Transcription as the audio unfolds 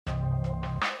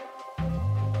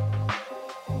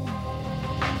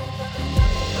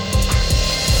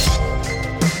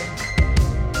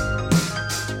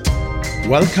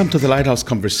Welcome to the Lighthouse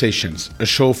Conversations, a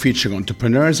show featuring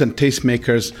entrepreneurs and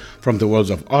tastemakers from the worlds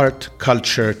of art,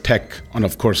 culture, tech, and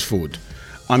of course food.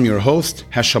 I'm your host,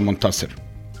 Hesham Montasser.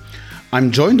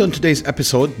 I'm joined on today's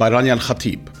episode by Rania El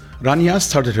Khatib. Rania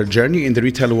started her journey in the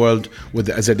retail world with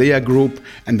the Azadea Group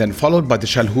and then followed by the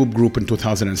Shalhoub Group in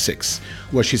 2006,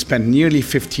 where she spent nearly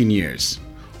 15 years.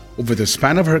 Over the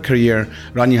span of her career,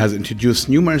 Rania has introduced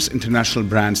numerous international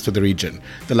brands to the region,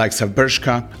 the likes of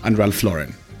Bershka and Ralph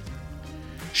Lauren.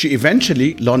 She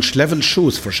eventually launched Level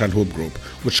Shoes for Shalhoub Group,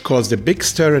 which caused a big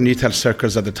stir in retail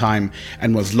circles at the time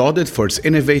and was lauded for its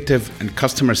innovative and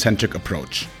customer-centric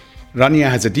approach. Rania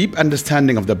has a deep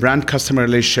understanding of the brand-customer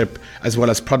relationship as well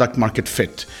as product-market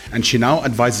fit, and she now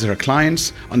advises her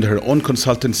clients under her own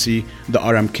consultancy, the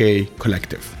RMK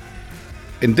Collective.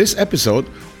 In this episode,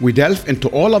 we delve into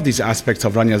all of these aspects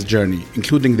of Rania's journey,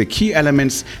 including the key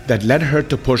elements that led her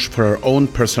to push for her own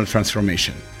personal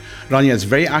transformation. Rania is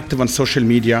very active on social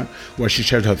media, where she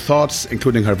shared her thoughts,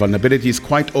 including her vulnerabilities,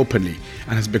 quite openly,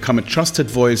 and has become a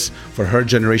trusted voice for her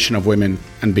generation of women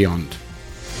and beyond.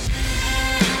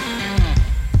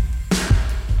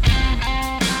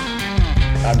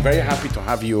 I'm very happy to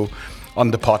have you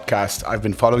on the podcast. I've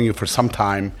been following you for some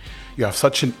time. You have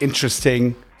such an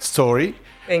interesting story.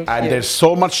 Thank you. And there's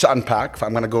so much to unpack.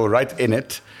 I'm going to go right in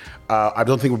it. I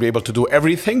don't think we'll be able to do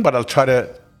everything, but I'll try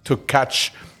to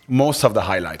catch most of the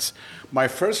highlights. My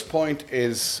first point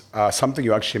is something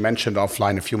you actually mentioned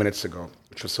offline a few minutes ago,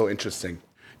 which was so interesting.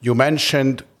 You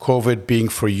mentioned COVID being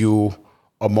for you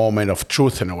a moment of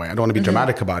truth in a way. I don't want to be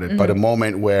dramatic about it, but a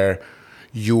moment where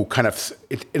you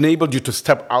it enabled you to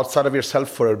step outside of yourself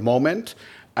for a moment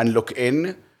and look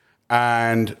in.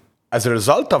 And as a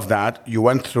result of that, you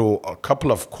went through a couple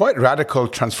of quite radical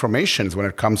transformations when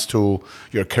it comes to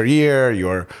your career,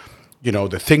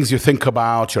 the things you think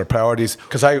about, your priorities.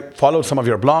 Because I followed some of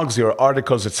your blogs, your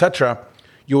articles, etc.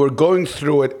 You were going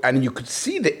through it and you could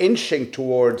see the inching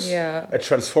towards a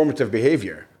transformative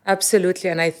behavior. Absolutely.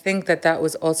 And I think that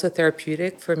was also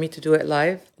therapeutic for me to do it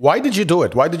live. Why did you do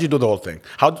it? Why did you do the whole thing?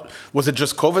 How was it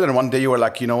just COVID and one day you were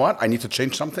like, you know what? I need to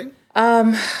change something?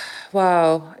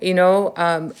 Wow.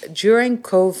 During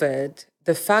COVID,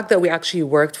 the fact that we actually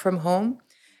worked from home,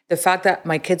 the fact that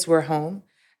my kids were home,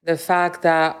 the fact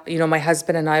that, my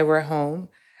husband and I were home,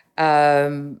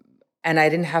 and I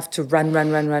didn't have to run.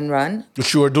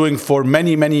 Which you were doing for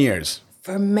many, many years.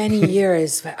 For many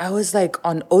years. I was like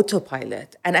on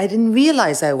autopilot. And I didn't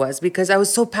realize I was because I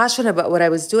was so passionate about what I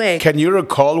was doing. Can you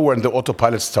recall when the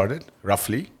autopilot started,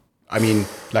 roughly? I mean,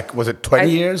 was it 20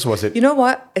 years? Was it? You know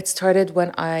what? It started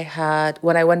when I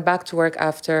went back to work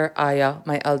after Aya,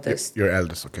 my eldest. Your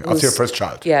eldest, okay. After your first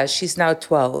child. Yeah, she's now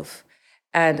 12.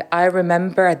 And I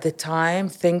remember at the time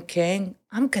thinking,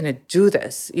 I'm going to do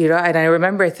this, and I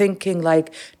remember thinking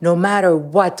like, no matter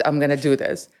what, I'm going to do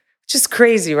this. Which is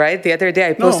crazy, right? The other day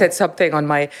I posted something on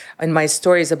my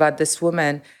stories about this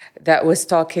woman that was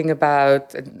talking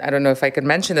about, I don't know if I can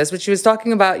mention this, but she was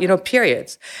talking about,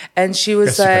 periods. And she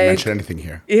was You can mention anything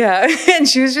here. Yeah. And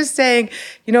she was just saying,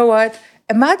 you know what?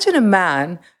 Imagine a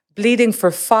man bleeding for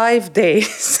 5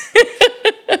 days.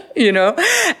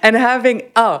 And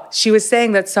she was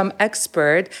saying that some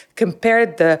expert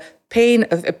compared the pain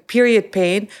of a period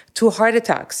pain to heart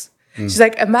attacks. She's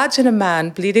like, imagine a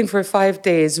man bleeding for 5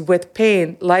 days with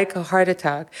pain like a heart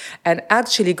attack and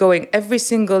actually going every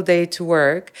single day to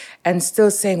work and still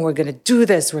saying, we're going to do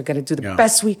this. We're going to do the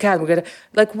best we can.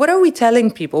 What are we telling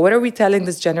people? What are we telling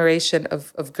this generation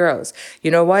of girls?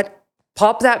 You know what?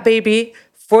 Pop that baby.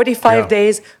 45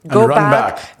 days, go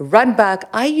run back.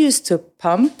 I used to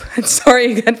pump.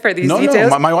 Sorry again for these details.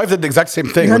 No, my wife did the exact same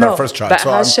thing with our first child. But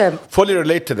so Hashem, I fully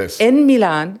relate to this. In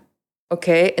Milan,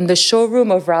 in the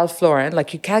showroom of Ralph Lauren,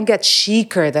 you can't get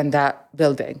chicer than that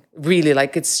building. Really,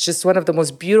 it's just one of the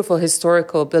most beautiful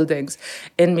historical buildings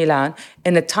in Milan,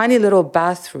 in a tiny little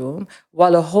bathroom,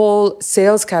 while a whole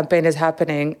sales campaign is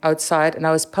happening outside, and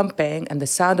I was pumping, and the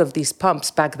sound of these pumps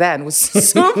back then was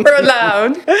super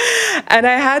loud, and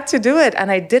I had to do it, and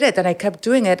I did it, and I kept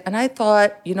doing it, and I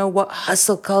thought, you know what,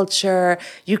 hustle culture,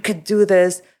 you could do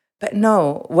this. But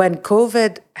no, when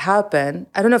COVID happened,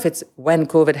 I don't know if it's when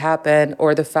COVID happened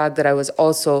or the fact that I was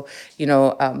also,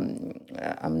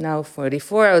 I'm now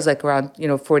 44. I was around,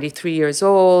 43 years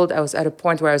old. I was at a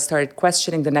point where I started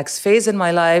questioning the next phase in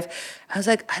my life. I was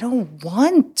like, I don't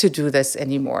want to do this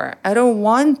anymore. I don't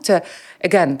want to,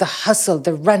 again, the hustle,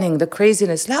 the running, the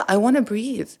craziness. No, I want to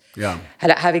breathe. Yeah.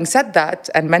 Having said that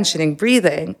and mentioning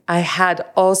breathing, I had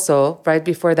also, right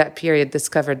before that period,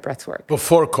 discovered breathwork.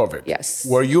 Before COVID? Yes.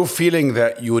 Were you feeling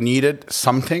that you needed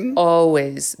something?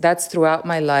 Always. That's throughout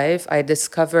my life. I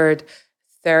discovered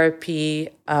therapy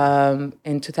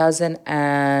in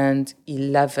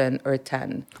 2011 or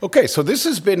 10. Okay, so this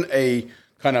has been a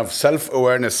kind of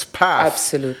self-awareness path.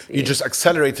 Absolutely. You just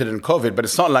accelerated in COVID, but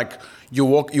it's not like you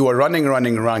were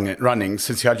running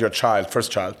since you had your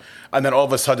first child, and then all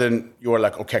of a sudden you were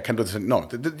like, okay, I can do this. No,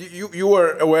 you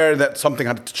were aware that something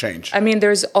had to change. I mean, I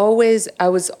was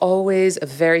always a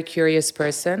very curious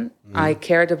person. I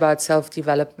cared about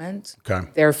self-development. Okay.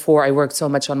 Therefore, I worked so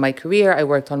much on my career. I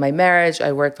worked on my marriage.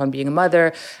 I worked on being a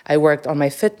mother. I worked on my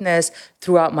fitness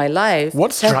throughout my life.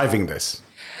 What's driving this?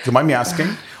 Do you mind me asking?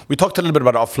 We talked a little bit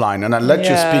about offline, and I'll let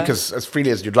you speak as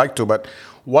freely as you'd like to, but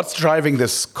what's driving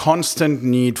this constant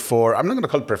need for, I'm not going to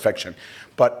call it perfection,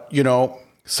 but,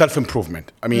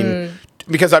 self-improvement? I mean,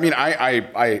 because,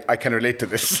 I can relate to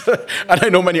this, and I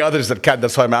know many others that can't,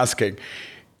 that's why I'm asking.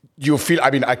 You feel, I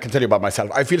can tell you about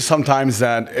myself. I feel sometimes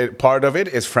that part of it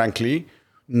is, frankly,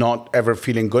 not ever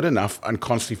feeling good enough and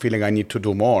constantly feeling I need to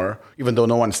do more, even though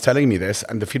no one's telling me this,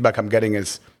 and the feedback I'm getting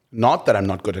is not that I'm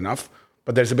not good enough,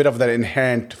 but there's a bit of that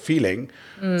inherent feeling.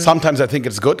 Sometimes I think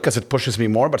it's good because it pushes me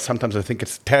more, but sometimes I think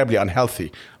it's terribly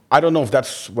unhealthy. I don't know if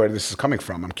that's where this is coming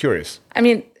from. I'm curious. I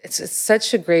mean, it's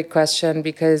such a great question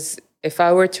because if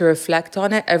I were to reflect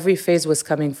on it, every phase was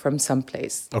coming from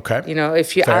someplace. Okay.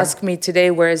 If you Fair. ask me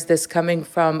today, where is this coming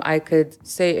from? I could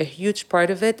say a huge part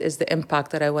of it is the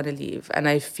impact that I want to leave. And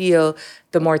I feel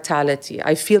the mortality.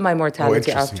 I feel my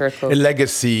mortality after COVID. A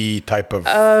legacy type of...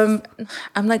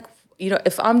 I'm like,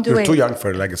 if I'm doing... You're too young for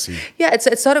a legacy. Yeah,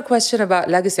 it's not a question about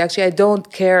legacy. Actually, I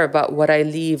don't care about what I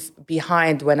leave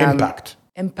behind when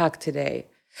impact today.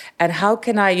 And how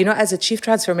can I, as a chief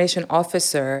transformation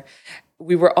officer,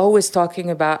 we were always talking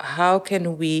about how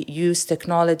can we use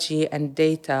technology and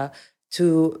data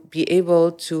to be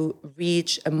able to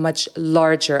reach a much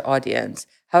larger audience.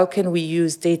 How can we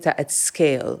use data at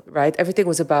scale, right? Everything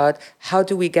was about how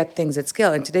do we get things at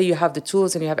scale? And today you have the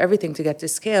tools and you have everything to get to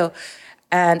scale.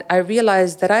 And I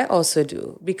realized that I also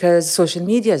do because social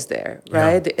media is there,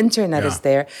 right? The internet is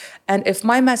there. And if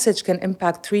my message can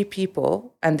impact 3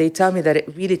 people and they tell me that it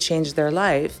really changed their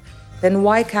life, then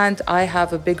why can't I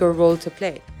have a bigger role to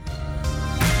play?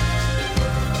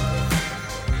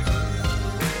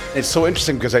 It's so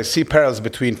interesting because I see parallels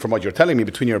from what you're telling me,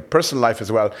 between your personal life as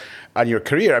well and your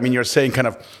career. I mean, you're saying kind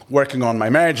of working on my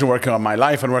marriage and working on my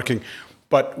life and working...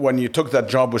 But when you took that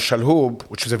job with Shalhoub,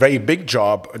 which was a very big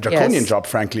job, a draconian job,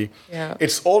 frankly,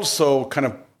 it's also kind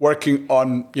of working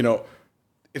on,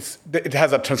 it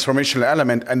has a transformational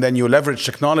element, and then you leverage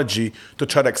technology to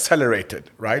try to accelerate it,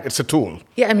 right? It's a tool.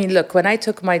 Yeah, I mean, look, when I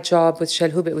took my job with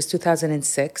Shalhoub, it was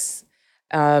 2006.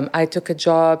 I took a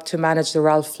job to manage the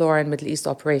Ralph Lauren Middle East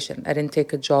operation. I didn't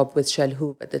take a job with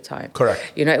Shalhoub at the time.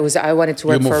 Correct. It was I wanted to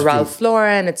work for Ralph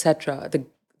Lauren, etc.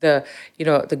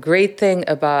 The great thing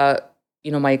about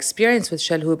my experience with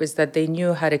Shalhoub is that they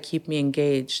knew how to keep me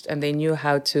engaged and they knew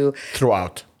how to...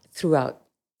 Throughout.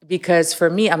 Because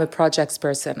for me, I'm a projects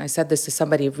person. I said this to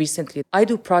somebody recently. I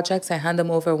do projects, I hand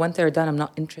them over. Once they're done, I'm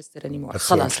not interested anymore. That's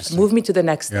so interesting. Move me to the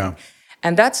next thing.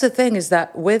 And that's the thing is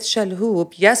that with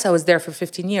Shalhoub, yes, I was there for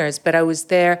 15 years, but I was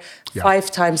there 5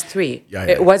 times 3.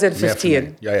 It wasn't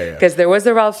 15. Because there was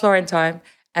the Ralph Lauren time.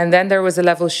 And then there was a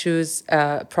Level Shoes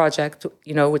project,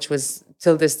 which was...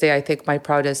 till this day, I think my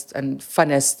proudest and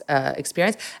funnest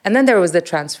experience. And then there was the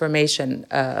transformation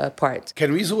part.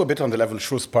 Can we zoom a bit on the Level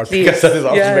Shoes part? Please. Because that is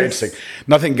also very interesting.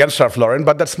 Nothing against Ralph Lauren,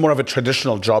 but that's more of a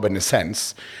traditional job in a sense.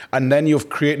 And then you've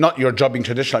created, not your job being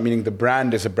traditional, meaning the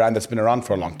brand is a brand that's been around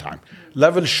for a long time.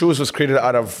 Level Shoes was created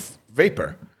out of vapor.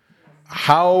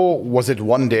 How was it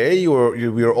one day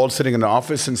we were all sitting in the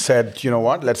office and said, you know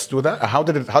what, let's do that? How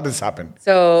did this happen?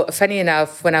 So funny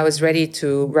enough, when I was ready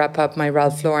to wrap up my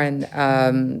Ralph Lauren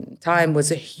time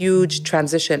was a huge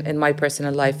transition in my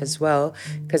personal life as well,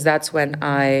 because that's when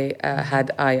I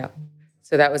had Aya.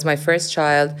 So that was my first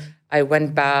child. I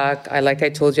went back. Like I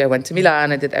told you, I went to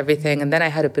Milan. I did everything. And then I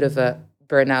had a bit of a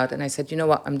burnout. And I said, you know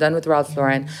what? I'm done with Ralph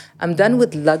Lauren. I'm done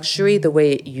with luxury the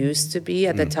way it used to be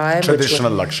at the time.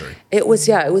 Traditional luxury. It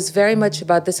was very much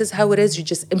about this is how it is. You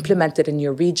just implement it in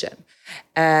your region.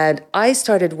 And I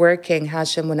started working,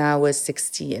 Hashim, when I was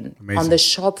 16 on the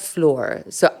shop floor.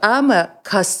 So I'm a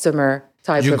customer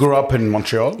type You grew up in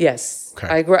Montreal? Yes.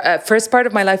 Okay. First part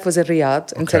of my life was in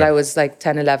Riyadh until I was like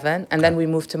 10, 11. And then we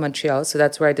moved to Montreal. So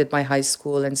that's where I did my high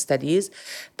school and studies.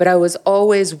 But I was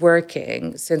always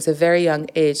working since a very young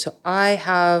age. So I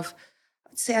have,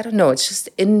 I don't know, it's just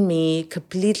in me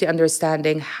completely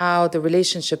understanding how the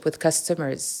relationship with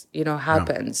customers,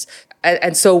 happens.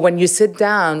 And so when you sit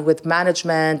down with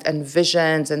management and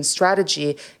visions and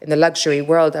strategy in the luxury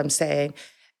world, I'm saying,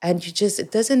 And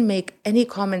it doesn't make any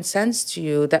common sense to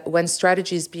you that when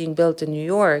strategy is being built in New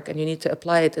York and you need to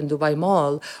apply it in Dubai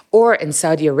Mall or in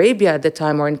Saudi Arabia at the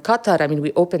time or in Qatar, I mean,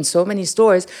 we opened so many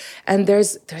stores and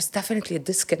there's definitely a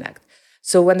disconnect.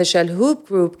 So when the Shalhoub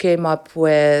group came up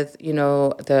with,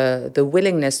 the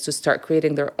willingness to start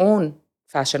creating their own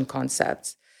fashion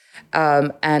concepts,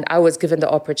 and I was given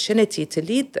the opportunity to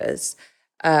lead this,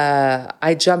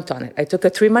 I jumped on it. I took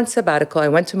a 3-month sabbatical. I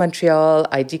went to Montreal.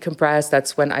 I decompressed.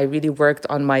 That's when I really worked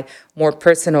on my more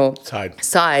personal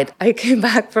side. I came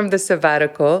back from the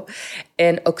sabbatical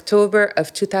in October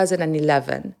of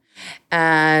 2011.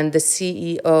 And the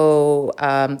CEO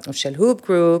of Shalhoub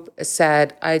Group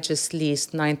said, I just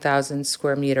leased 9,000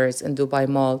 square meters in Dubai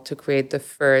Mall to create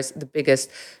the biggest,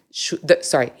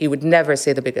 he would never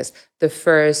say the biggest, the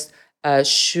first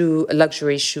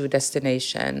luxury shoe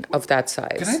destination of that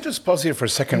size. Can I just pause here for a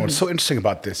second? What's so interesting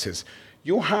about this is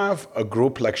you have a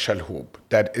group like Shalhoub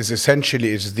that is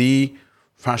essentially the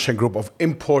fashion group of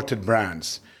imported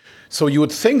brands. So you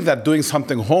would think that doing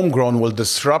something homegrown will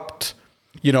disrupt,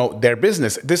 their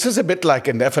business. This is a bit like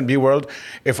in the F&B world.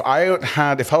 If I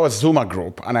was Zuma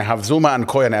Group and I have Zuma and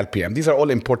Koi and LPM, these are all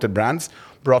imported brands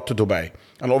brought to Dubai.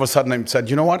 And all of a sudden I said,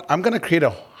 you know what? I'm going to create a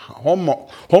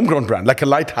homegrown brand, like a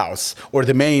Lighthouse or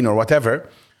the Main or whatever,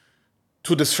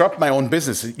 to disrupt my own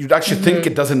business. You'd actually think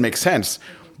it doesn't make sense.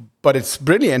 But it's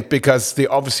brilliant because they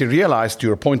obviously realized, to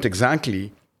your point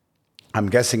exactly, I'm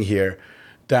guessing here,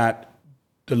 that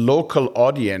the local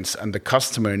audience and the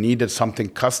customer needed something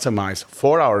customized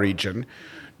for our region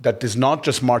that is not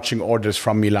just marching orders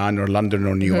from Milan or London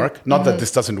or New York. Not that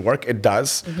this doesn't work, it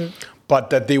does, but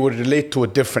that they would relate to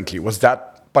it differently. Was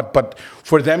that, but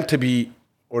for them to be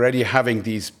already having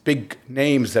these big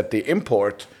names that they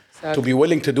import, to be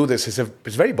willing to do this is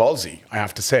very ballsy, I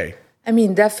have to say. I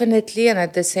mean, definitely. And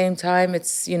at the same time,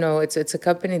 it's a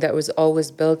company that was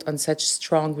always built on such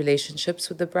strong relationships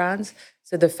with the brands.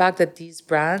 So the fact that these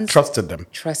brands trusted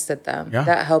them, yeah,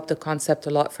 that helped the concept a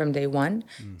lot from day one.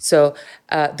 So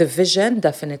the vision,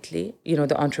 definitely,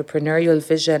 the entrepreneurial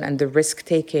vision and the risk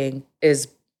taking is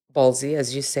ballsy,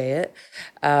 as you say it.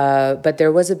 But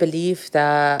there was a belief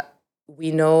that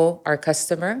we know our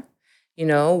customer,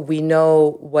 we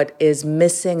know what is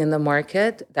missing in the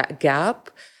market, that gap.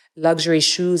 Luxury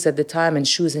shoes at the time and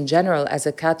shoes in general as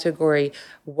a category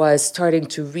was starting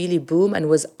to really boom and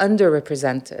was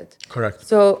underrepresented. Correct.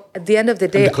 So at the end of the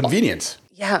day... And the convenience.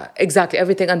 Yeah, exactly.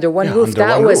 Everything under one roof.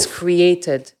 That was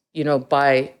created,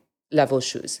 by Level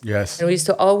Shoes. Yes. And we used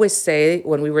to always say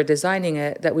when we were designing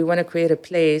it that we want to create a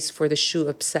place for the shoe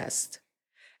obsessed.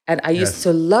 And I used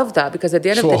to love that because at the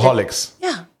end of the day... Shoeaholics.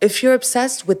 Yeah. If you're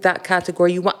obsessed with that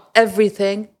category, you want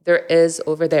everything there is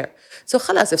over there. So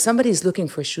khalas, if somebody is looking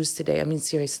for shoes today, I mean,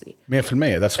 seriously.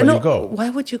 100%, that's where you go. Why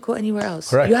would you go anywhere else?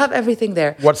 Correct. You have everything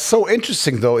there. What's so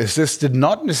interesting, though, is this did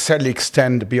not necessarily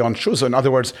extend beyond shoes. So in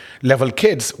other words, Level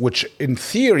Kids, which in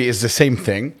theory is the same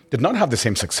thing, did not have the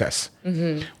same success.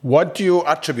 What do you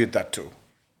attribute that to?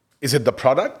 Is it the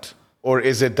product? Or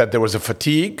is it that there was a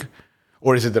fatigue?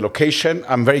 Or is it the location?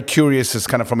 I'm very curious, as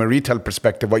kind of from a retail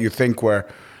perspective, what you think were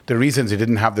the reasons it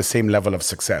didn't have the same level of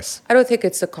success. I don't think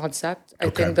it's the concept. I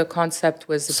think the concept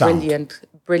was a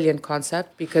brilliant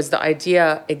concept because the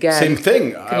idea, again... Same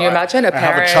thing. Can you imagine a parent? I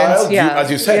have a child,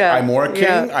 as you said, I'm working,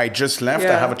 I just left,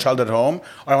 I have a child at home,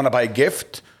 I want to buy a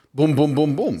gift, boom, boom,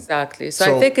 boom, boom. Exactly.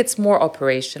 So I think it's more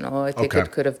operational. I think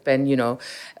it could have been,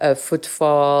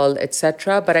 footfall,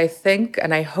 etc. But I think,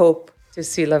 and I hope to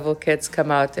see Level Kids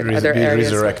come out in other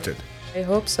areas. Resurrected. I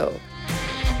hope so.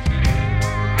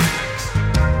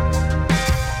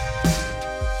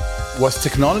 Was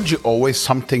technology always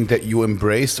something that you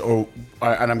embraced, and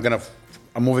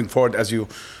I'm moving forward as you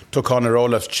took on a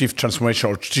role as Chief Transformation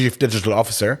or Chief Digital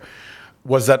Officer,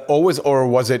 was that always, or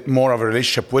was it more of a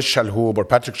relationship with Shalhoub or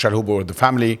Patrick Shalhoub or the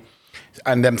family,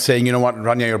 and them saying, you know what,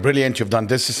 Rania, you're brilliant, you've done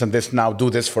this and this, now do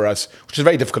this for us, which is a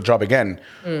very difficult job again.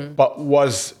 But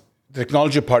was the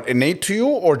technology part innate to you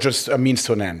or just a means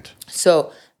to an end?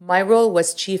 So my role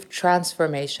was Chief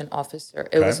Transformation Officer.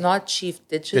 It was not Chief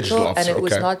Digital Officer, and it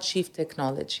was not Chief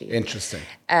Technology. Interesting.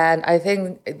 And I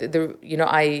think That's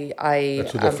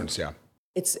the difference,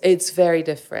 It's very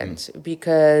different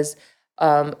because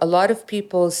a lot of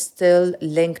people still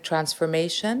link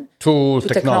transformation to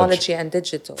technology and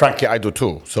digital. Frankly, I do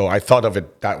too. So I thought of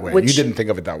it that way. You didn't think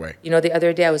of it that way. The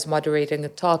other day I was moderating a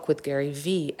talk with Gary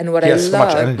Vee. And what I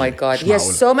love, my God, he has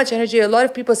so much energy. A lot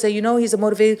of people say, he's a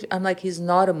motivator. I'm like, he's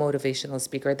not a motivational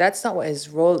speaker. That's not what his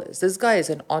role is. This guy is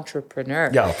an entrepreneur.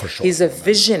 Yeah, for sure. He's a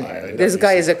visionary. This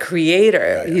guy is a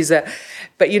creator. Yeah.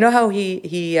 But you know how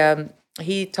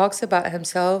he talks about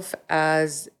himself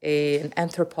as an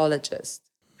anthropologist.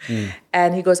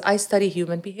 And he goes, I study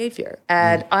human behavior.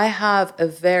 And I have a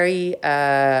very,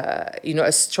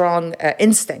 a strong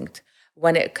instinct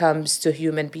when it comes to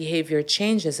human behavior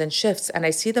changes and shifts. And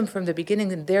I see them from the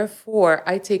beginning. And therefore,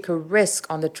 I take a risk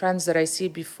on the trends that I see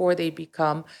before they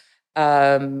become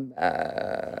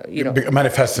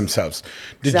manifest themselves.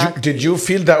 Exactly. Did you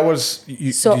feel that was?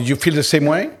 Did you feel the same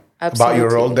way Absolutely. about your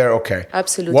role there? Okay,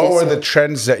 absolutely. What were the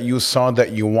trends that you saw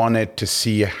that you wanted to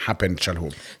see happen,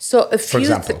 Shalhoub? So a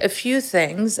few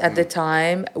things at the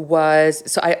time was,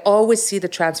 so I always see the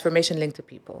transformation linked to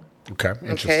people. Okay,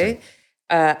 interesting. Okay,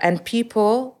 and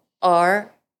people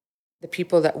are the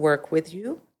people that work with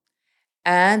you,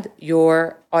 and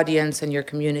your audience and your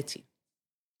community.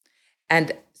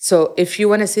 And so if you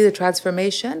want to see the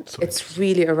transformation, it's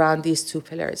really around these two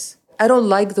pillars. I don't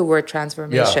like the word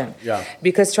transformation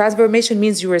because transformation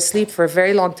means you were asleep for a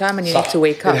very long time and you need to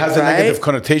wake up. It has a negative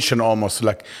connotation almost,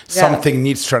 like something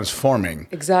needs transforming.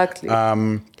 Exactly.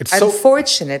 It's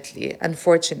unfortunately,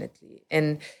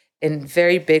 in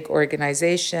very big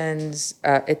organizations,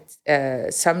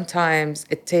 sometimes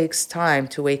it takes time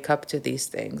to wake up to these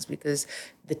things because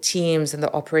the teams and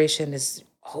the operation is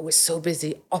always so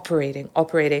busy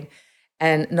operating,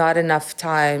 and not enough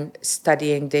time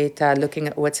studying data, looking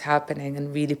at what's happening,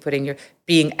 and really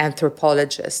being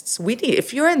anthropologists.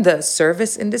 If you're in the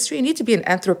service industry, you need to be an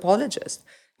anthropologist.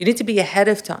 You need to be ahead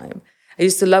of time. I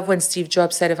used to love when Steve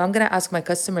Jobs said, if I'm going to ask my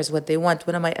customers what they want,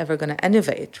 when am I ever going to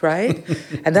innovate, right?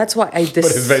 And that's why But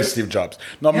it's very Steve Jobs.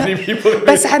 Not many people.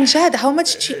 But Anjad,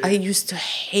 I used to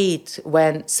hate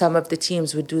when some of the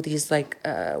teams would do these what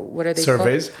are they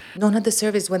surveys? Called? No, not the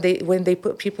surveys. When they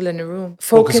put people in a room.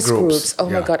 Focus groups. Oh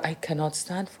my God, I cannot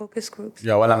stand focus groups.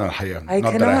 Yeah, well, I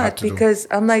cannot because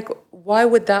I'm like, why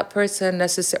would that person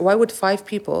why would 5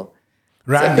 people...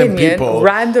 Random people,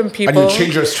 and you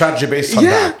change your strategy based on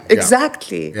that.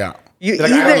 Exactly. Yeah, I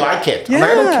don't like it. I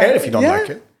don't care if you don't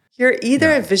like it. You're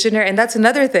either a visionary, and that's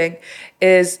another thing.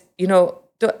 Is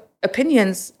the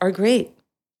opinions are great,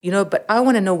 but I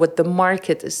want to know what the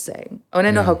market is saying. I want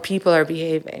to know how people are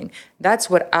behaving. That's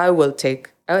what I will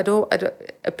take.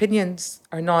 Opinions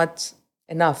are not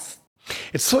enough.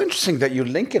 It's so interesting that you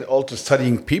link it all to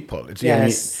studying people.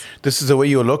 This is the way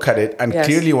you look at it, and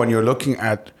clearly, when you're looking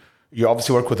at. You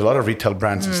obviously work with a lot of retail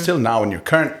brands, and still now in your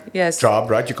current job,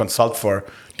 right? You consult for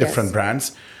different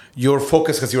brands. Your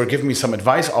focus, because you were giving me some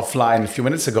advice offline a few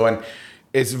minutes ago, and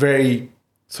it's very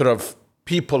sort of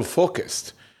people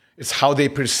focused. It's how they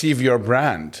perceive your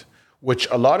brand, which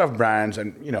a lot of brands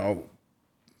and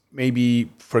maybe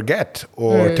forget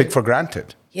or take for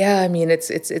granted. Yeah, I mean, it's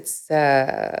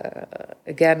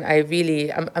again,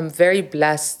 I'm very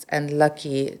blessed and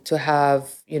lucky to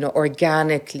have,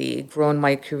 organically grown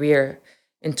my career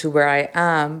into where I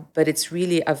am. But it's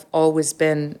really, I've always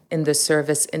been in the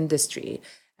service industry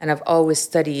and I've always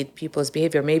studied people's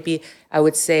behavior. Maybe I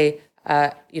would say,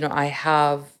 I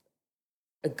have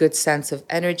a good sense of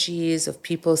energies, of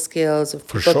people skills, of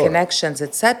people connections,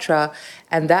 etc.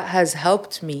 And that has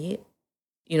helped me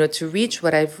to reach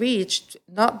what I've reached,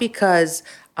 not because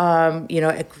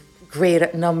great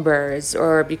at numbers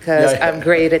or because I'm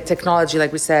great at technology,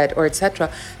 like we said, or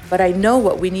etc. But I know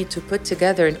what we need to put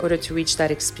together in order to reach that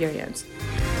experience.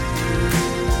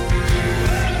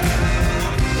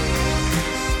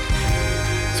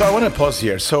 So I want to pause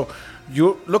here. So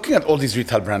you're looking at all these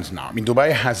retail brands now. I mean,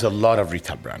 Dubai has a lot of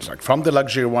retail brands, like from the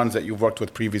luxury ones that you've worked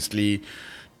with previously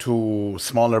to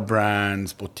smaller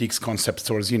brands, boutiques, concept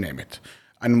stores, you name it.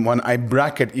 And when I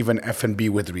bracket even F&B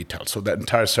with retail, so the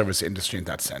entire service industry in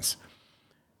that sense,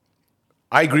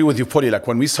 I agree with you fully. Like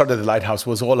when we started the Lighthouse, it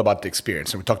was all about the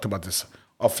experience. And we talked about this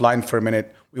offline for a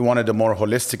minute. We wanted a more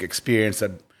holistic experience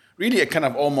that really it kind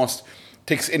of almost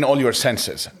takes in all your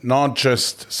senses, not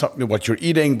just what you're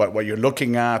eating, but what you're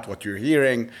looking at, what you're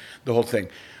hearing, the whole thing.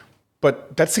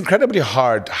 But that's incredibly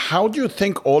hard. How do you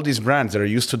think all these brands that are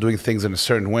used to doing things in a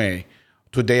certain way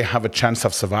today have a chance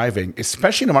of surviving,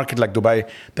 especially in a market like Dubai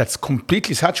that's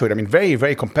completely saturated? I mean, very,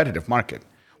 very competitive market.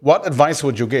 What advice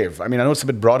would you give? I mean, I know it's a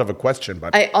bit broad of a question,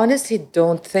 but... I honestly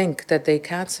don't think that they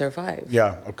can survive.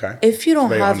 Yeah, okay. If you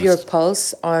don't have your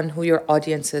pulse on who your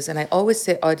audience is, and I always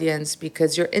say audience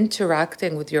because you're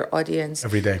interacting with your audience...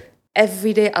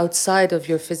 Every day outside of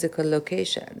your physical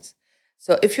locations.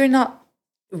 So if you're not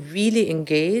really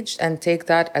engaged and take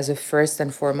that as a first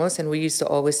and foremost, and we used to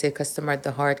always say customer at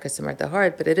the heart,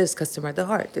 but it is customer at the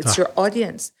heart. It's your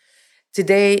audience.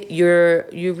 Today,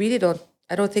 you really don't...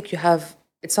 I don't think you have...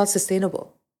 It's not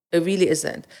sustainable. It really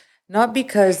isn't. Not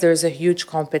because there's a huge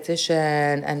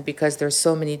competition and because there's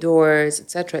so many doors,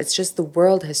 etc. It's just the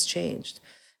world has changed.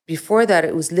 Before that,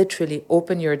 it was literally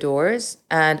open your doors,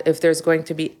 and if there's going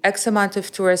to be X amount of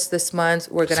tourists this month,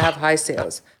 we're going to have high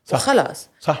sales. وخلاص.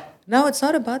 Now it's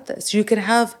not about this. You can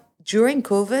have, during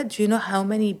COVID, do you know how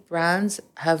many brands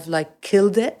have like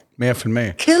killed it?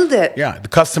 100%. Killed it. Yeah, the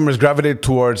customers gravitated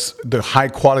towards the high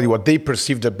quality, what they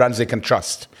perceive the brands they can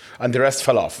trust, and the rest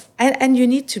fell off. And you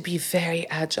need to be very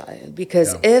agile, because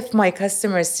if my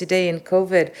customers today in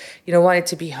COVID, wanted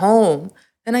to be home,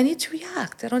 then I need to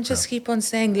react. I don't just keep on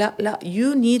saying, la, la. You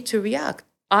need to react.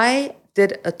 I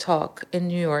did a talk in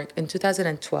New York in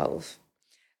 2012.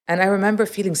 And I remember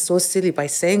feeling so silly by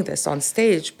saying this on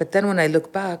stage. But then when I look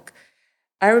back,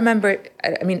 I remember,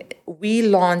 we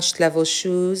launched Level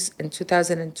Shoes in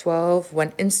 2012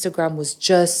 when Instagram was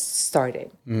just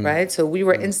starting, right? So we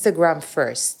were Instagram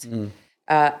first.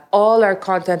 All our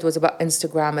content was about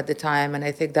Instagram at the time. And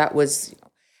I think that was...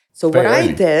 So Very what early.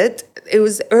 I did, it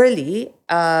was early.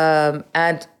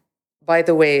 And by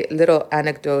the way, little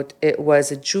anecdote, it was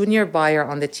a junior buyer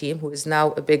on the team who is now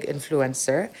a big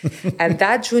influencer. And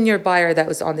that junior buyer that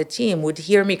was on the team would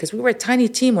hear me, because we were a tiny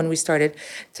team when we started,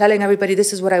 telling everybody,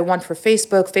 this is what I want for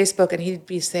Facebook. And he'd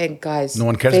be saying, guys, no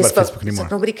one cares about Facebook anymore.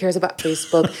 Like, nobody cares about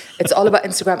Facebook. It's all about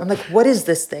Instagram. I'm like, what is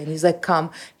this thing? He's like,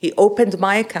 come. He opened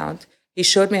my account. He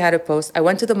showed me how to post. I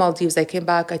went to the Maldives. I came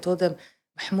back. I told him,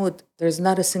 Mahmoud, there's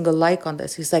not a single like on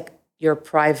this. He's like, you're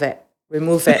private.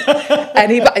 Remove it. And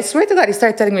I swear to God, he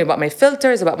started telling me about my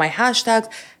filters, about my hashtags.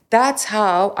 That's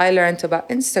how I learned about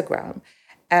Instagram.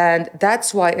 And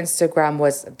that's why Instagram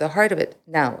was at the heart of it.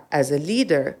 Now, as a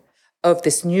leader of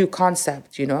this new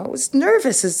concept, I was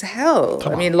nervous as hell.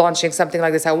 Launching something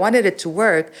like this, I wanted it to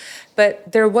work,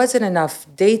 but there wasn't enough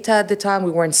data at the time.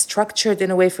 We weren't structured in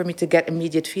a way for me to get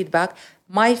immediate feedback.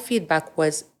 My feedback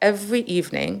was every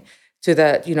evening, to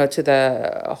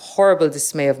the horrible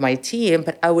dismay of my team,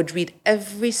 but I would read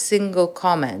every single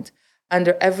comment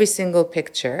under every single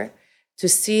picture to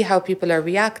see how people are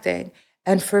reacting.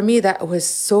 And for me, that was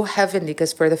so heavenly,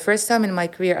 because for the first time in my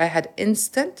career, I had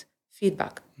instant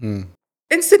feedback.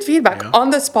 Instant feedback on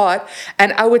the spot.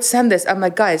 And I would send this. I'm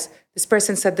like, guys, this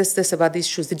person said this about these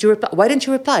shoes. Did you reply? Why didn't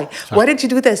you reply? Why didn't you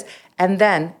do this? And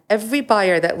then every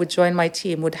buyer that would join my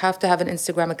team would have to have an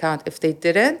Instagram account. If they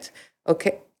didn't,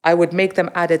 I would make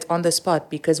them add it on the spot,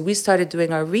 because we started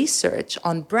doing our research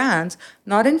on brands,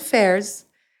 not in fairs,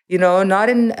 not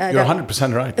in... You're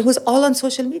 100% right. It was all on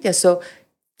social media. So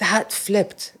that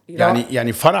flipped.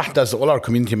 Yani Farah does all our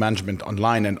community management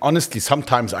online. And honestly,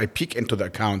 sometimes I peek into the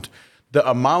account. The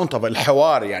amount of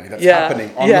al-hawar that's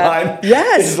happening online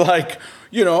is like,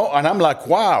 and I'm like,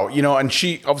 wow, and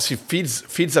she obviously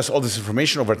feeds us all this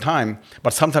information over time.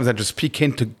 But sometimes I just peek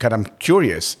into, because I'm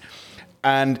curious.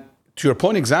 And to your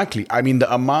point exactly, the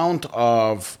amount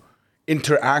of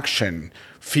interaction,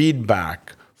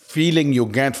 feedback, feeling you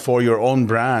get for your own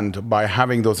brand by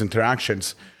having those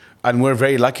interactions. And we're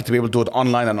very lucky to be able to do it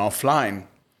online and offline.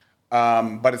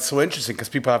 But it's so interesting because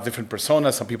people have different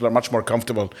personas. Some people are much more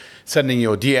comfortable sending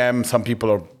you a DM. Some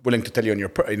people are willing to tell you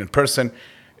in person.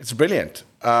 It's brilliant.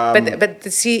 But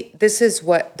see, this is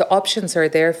what the options are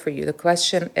there for you. The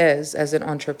question is, as an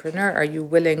entrepreneur, are you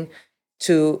willing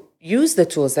to use the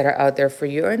tools that are out there for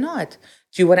you or not?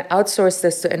 Do you want to outsource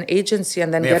this to an agency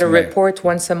and then get a report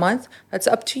once a month? That's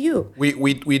up to you.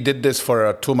 We did this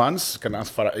for 2 months.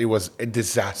 It was a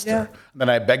disaster. Yeah. Then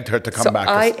I begged her to come back.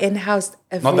 So I in-housed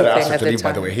everything. Not that I asked her to leave,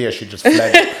 by the way. Here, she just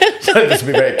fled. So let's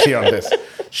be very clear on this.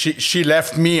 She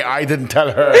left me. I didn't tell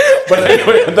her. But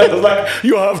anyway, and then I was like,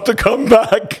 you have to come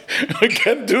back. I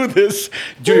can't do this.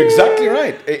 You're exactly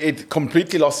right. It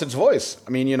completely lost its voice.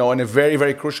 In a very,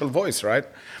 very crucial voice, right?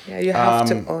 Yeah, you have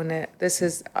to own it. This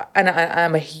is, and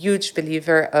I'm a huge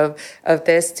believer of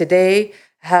this. Today,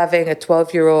 having a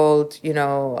 12-year-old,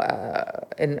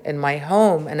 in my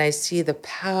home, and I see the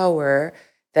power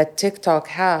that TikTok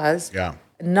has. Yeah.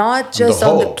 Not just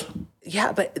on the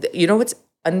but you know what's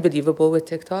unbelievable with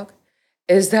TikTok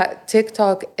is that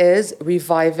TikTok is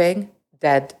reviving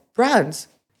dead brands.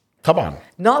 Come on.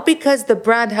 Not because the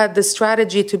brand had the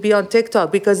strategy to be on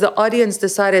TikTok, because the audience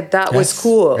decided that was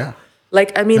cool. Yeah.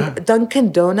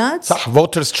 Dunkin' Donuts.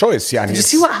 Voters' choice. Did you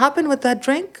see what happened with that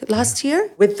drink last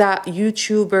year? With that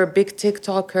YouTuber, big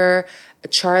TikToker,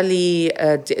 Charlie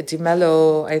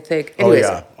D'Mello, I think. Anyways,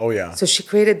 Oh, yeah. So she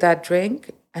created that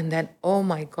drink, and then, oh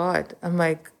my God, I'm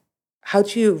like, how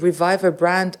do you revive a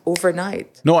brand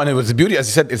overnight? No, and it was the beauty, as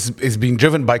you said, it's being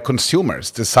driven by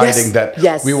consumers deciding that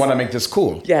we want to make this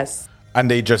cool. Yes. And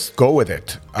they just go with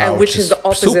it. And which is the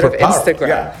opposite of Instagram.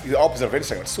 Yeah, the opposite of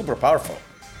Instagram. It's super powerful.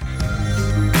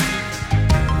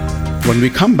 When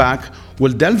we come back,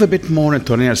 we'll delve a bit more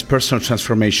into Rania's personal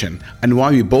transformation and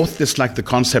why we both dislike the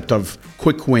concept of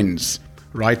quick wins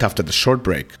right after the short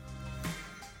break.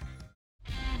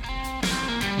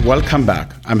 Welcome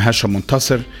back. I'm Hasham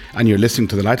Montasser, and you're listening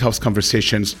to the Lighthouse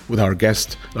Conversations with our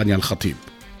guest, Rania Al Khatib.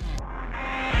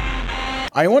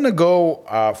 I want to go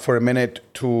for a minute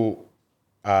to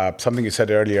something you said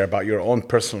earlier about your own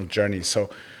personal journey. So,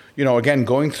 again,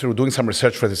 doing some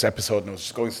research for this episode, and I was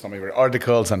just going through some of your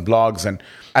articles and blogs, and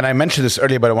I mentioned this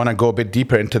earlier, but I want to go a bit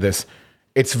deeper into this.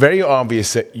 It's very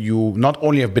obvious that you not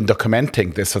only have been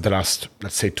documenting this for the last,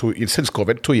 let's say, since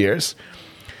COVID, 2 years.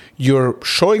 You're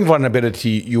showing vulnerability,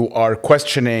 you are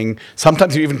questioning,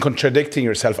 sometimes you're even contradicting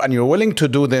yourself, and you're willing to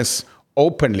do this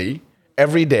openly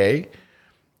every day.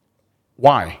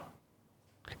 Why?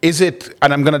 Is it,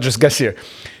 and I'm going to just guess here,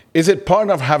 is it part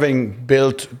of having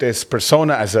built this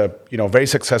persona as a very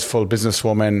successful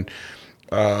businesswoman,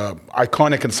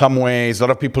 iconic in some ways, a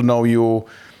lot of people know you,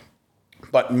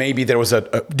 but maybe there was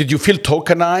did you feel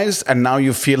tokenized and now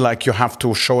you feel like you have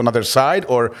to show another side,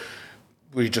 or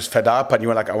were you just fed up and you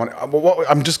were like,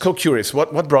 I'm just so curious.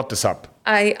 What brought this up?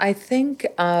 I think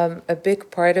a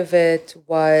big part of it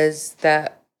was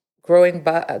that growing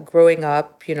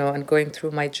up, and going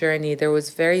through my journey, there was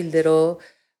very little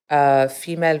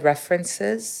female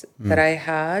references that I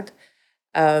had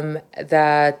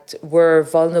that were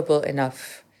vulnerable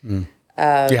enough. You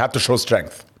had to show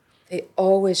strength. They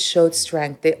always showed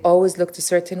strength. They always looked a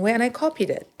certain way, and I copied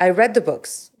it. I read the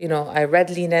books. I read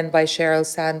Lean In by Sheryl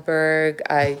Sandberg.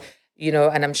 And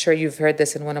I'm sure you've heard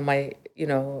this in one of my,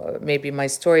 maybe my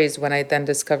stories when I then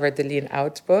discovered the Lean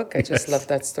Out book. I just love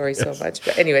that story so much.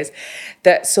 But anyways,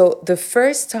 so the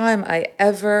first time I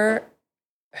ever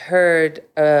heard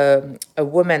a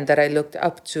woman that I looked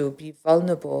up to be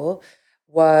vulnerable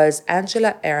was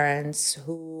Angela Ahrendts,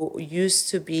 who used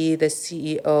to be the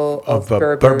CEO of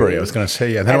Burberry. I was going to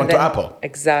say, yeah. Then I went to Apple.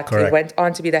 Exactly. Correct. Went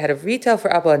on to be the head of retail for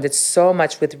Apple and did so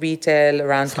much with retail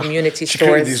around community she stores.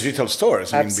 Created these retail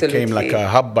stores. Absolutely. Became like a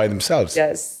hub by themselves.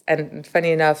 Yes. And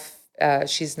funny enough,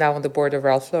 she's now on the board of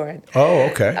Ralph Lauren. Oh,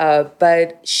 okay.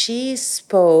 But she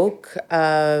spoke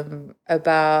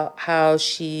about how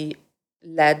she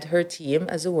led her team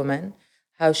as a woman,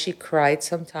 how she cried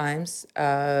sometimes,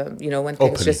 when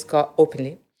things just got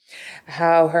openly.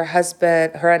 How her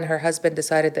and her husband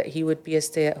decided that he would be a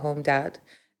stay-at-home dad,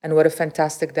 and what a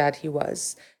fantastic dad he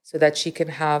was, so that she can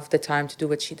have the time to do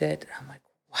what she did. I'm like,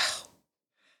 wow.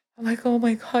 I'm like, oh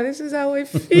my God, this is how I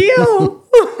feel.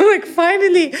 Like,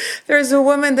 finally, there's a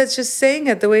woman that's just saying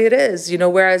it the way it is,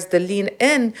 whereas the Lean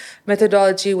In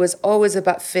methodology was always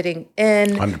about fitting in,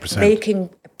 100%. Making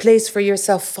place for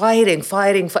yourself, fighting.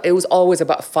 It was always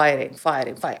about fighting.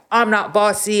 I'm not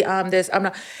bossy, I'm this, I'm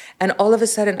not. And all of a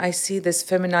sudden, I see this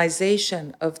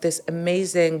feminization of this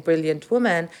amazing, brilliant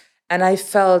woman, and I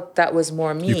felt that was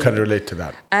more me. You can relate to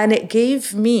that. And it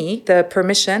gave me the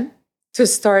permission to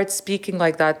start speaking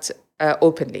like that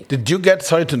openly. Did you get,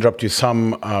 sorry to interrupt you,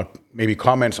 some maybe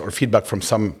comments or feedback from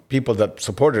some people,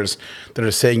 supporters that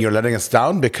are saying you're letting us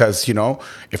down because,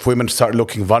 if women start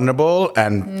looking vulnerable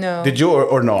and... No. Did you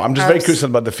or no? I'm just very curious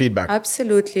about the feedback.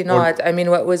 Absolutely not.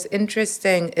 What was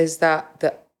interesting is that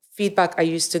the feedback I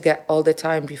used to get all the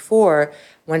time before,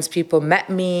 once people met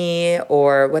me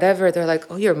or whatever, they're like,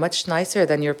 oh, you're much nicer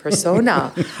than your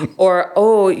persona. Or,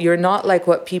 oh, you're not like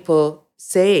what people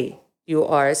say you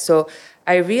are. So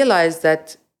I realized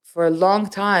that for a long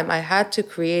time, I had to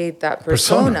create that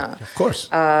persona. Of course.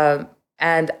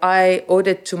 And I owed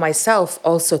it to myself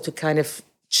also to kind of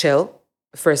chill,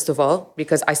 first of all,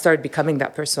 because I started becoming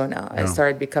that persona. I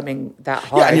started becoming that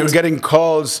hard. Yeah, and you're getting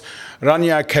calls,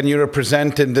 Rania, can you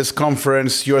represent in this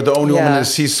conference? You're the only woman in the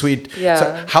C-suite. Yeah.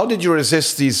 So how did you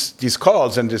resist these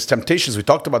calls and these temptations? We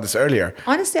talked about this earlier.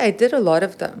 Honestly, I did a lot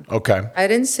of them. Okay. I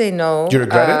didn't say no. Do you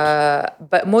regret it?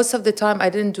 But most of the time, I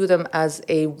didn't do them as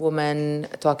a woman,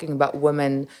 talking about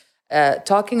women.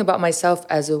 Talking about myself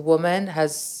as a woman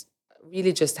has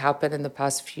really just happened in the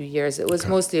past few years. It was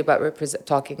mostly about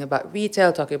talking about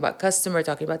retail, talking about customer,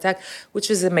 talking about tech, which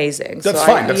was amazing. That's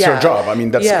fine. That's your job.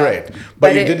 That's great.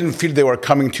 But you didn't feel they were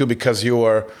coming to you because you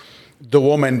were the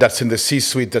woman that's in the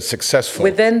C-suite that's successful.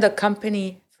 Within the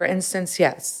company, for instance,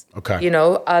 yes. Okay.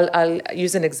 I'll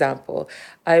use an example.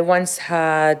 I once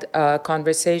had a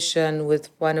conversation with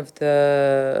one of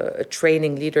the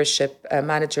training leadership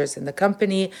managers in the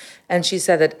company, and she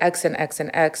said that X and X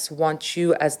and X want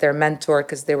you as their mentor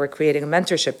because they were creating a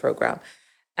mentorship program.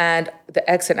 And the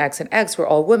X and X and X were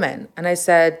all women. And I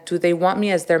said, do they want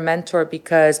me as their mentor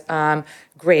because I'm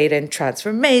great in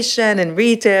transformation and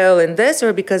retail and this,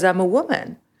 or because I'm a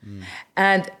woman?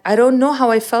 And I don't know how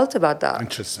I felt about that.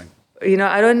 Interesting.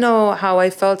 I don't know how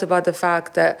I felt about the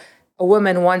fact that a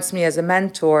woman wants me as a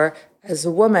mentor, as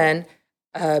a woman,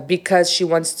 because she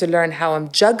wants to learn how I'm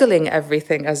juggling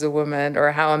everything as a woman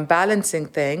or how I'm balancing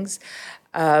things,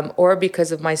 or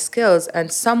because of my skills.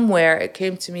 And somewhere it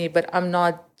came to me, but I'm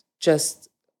not just,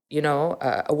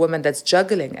 a woman that's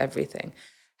juggling everything.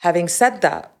 Having said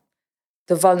that,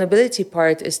 the vulnerability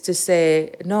part is to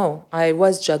say, no, I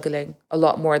was juggling a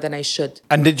lot more than I should.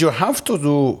 And did you have to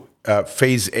do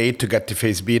phase A to get to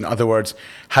phase B? In other words,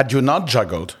 had you not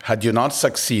juggled, had you not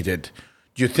succeeded,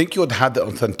 do you think you would have the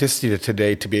authenticity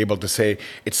today to be able to say,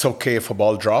 it's okay if a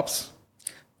ball drops?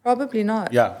 Probably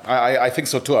not. Yeah, I think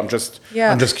so too. I'm just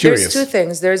curious. There's two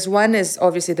things. There's one is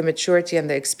obviously the maturity and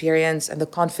the experience and the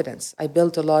confidence. I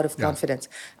built a lot of confidence.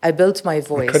 I built my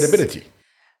voice. And credibility.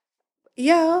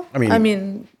 Yeah. I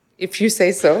mean, if you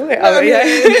say so.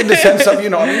 In the sense of, at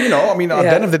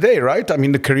the end of the day, right? I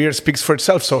mean, the career speaks for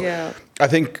itself. So I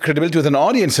think credibility with an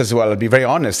audience as well, I'll be very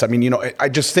honest. I mean, I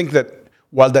just think that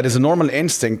while that is a normal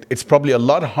instinct, it's probably a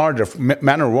lot harder for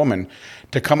man or woman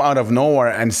to come out of nowhere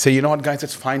and say, you know what, guys,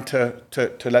 it's fine to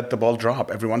let the ball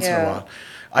drop every once in a while.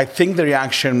 I think the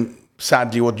reaction,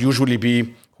 sadly, would usually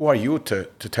be, who are you to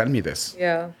tell me this?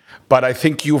 Yeah. But I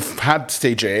think you've had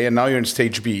stage A and now you're in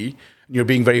stage B. And you're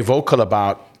being very vocal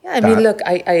about I mean, look,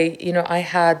 I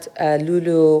had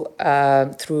Lulu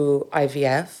through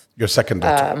IVF. Your second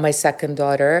daughter. My second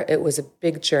daughter. It was a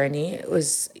big journey.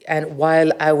 And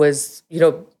while I was,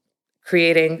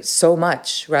 creating so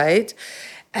much, right?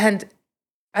 And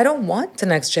I don't want the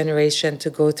next generation to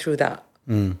go through that.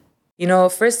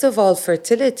 First of all,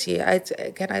 fertility, I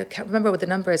can't remember what the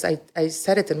number is. I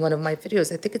said it in one of my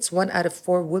videos. I think it's 1 out of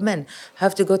 4 women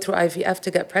have to go through IVF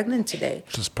to get pregnant today.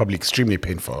 Which is probably extremely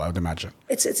painful, I would imagine.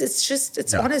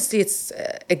 Honestly,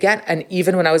 again, and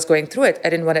even when I was going through it, I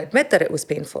didn't want to admit that it was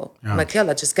painful. I'm like,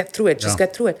 yalla, just get through it,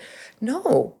 get through it.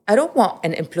 No, I don't want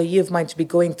an employee of mine to be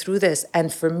going through this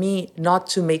and for me not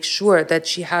to make sure that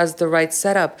she has the right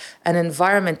setup and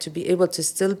environment to be able to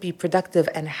still be productive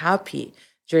and happy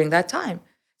during that time.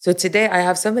 So today I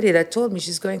have somebody that told me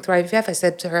she's going through IVF. I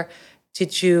said to her,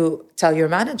 did you tell your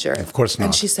manager? Of course not.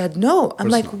 And she said, no. I'm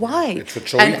like, why?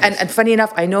 And funny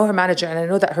enough, I know her manager and I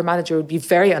know that her manager would be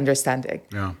very understanding.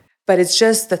 Yeah. But it's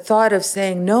just the thought of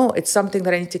saying, no, it's something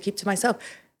that I need to keep to myself.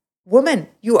 Woman,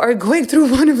 you are going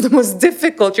through one of the most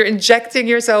difficult. You're injecting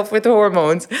yourself with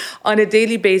hormones on a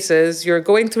daily basis. You're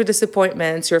going through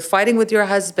disappointments. You're fighting with your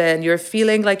husband. You're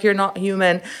feeling like you're not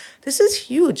human. This is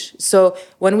huge. So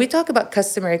when we talk about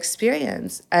customer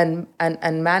experience and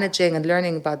managing and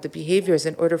learning about the behaviors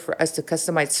in order for us to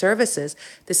customize services,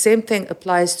 the same thing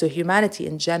applies to humanity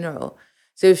in general.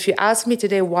 So if you ask me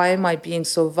today, why am I being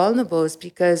so vulnerable? It's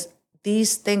because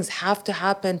these things have to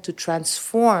happen to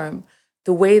transform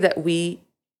the way that we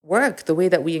work, the way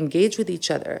that we engage with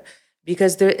each other,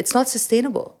 because it's not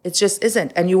sustainable. It just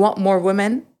isn't. And you want more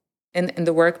women in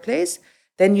the workplace,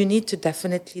 then you need to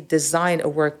definitely design a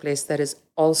workplace that is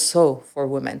also for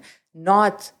women,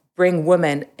 not bring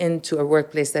women into a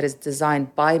workplace that is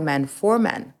designed by men for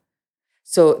men.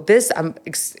 So this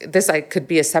could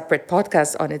be a separate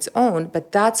podcast on its own,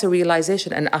 but that's a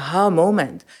realization, an aha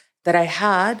moment that I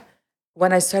had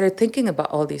when I started thinking about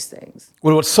all these things.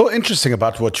 Well, what's so interesting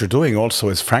about what you're doing also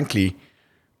is, frankly,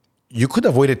 you could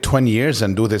have waited 20 years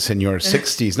and do this in your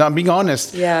 60s. Now, I'm being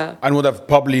honest, and would have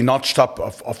probably notched up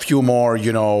a few more,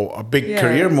 big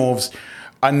career moves.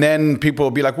 And then people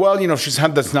will be like, well, she's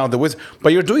had this now, the wisdom.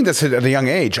 But you're doing this at a young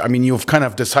age. I mean, you've kind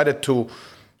of decided to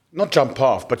not jump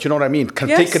off, but you know what I mean?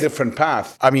 Take a different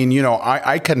path. I mean,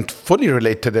 I can fully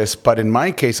relate to this, but in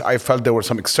my case, I felt there were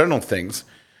some external things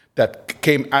that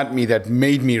came at me that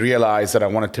made me realize that I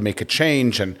wanted to make a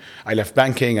change. And I left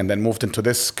banking and then moved into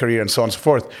this career and so on and so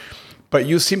forth. But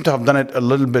you seem to have done it a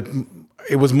little bit,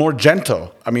 it was more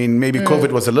gentle. I mean, maybe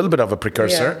COVID was a little bit of a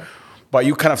precursor, but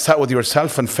you kind of sat with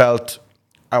yourself and felt,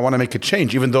 I want to make a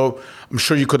change, even though I'm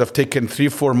sure you could have taken 3 or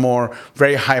 4 more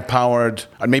very high-powered,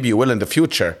 and maybe you will in the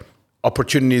future,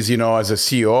 opportunities, as a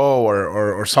CEO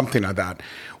or something like that.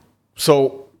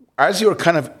 So as you're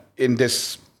kind of in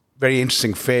this very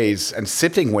interesting phase and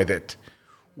sitting with it,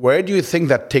 where do you think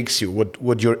that takes you?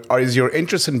 Is your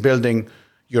interest in building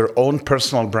your own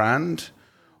personal brand,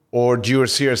 or do you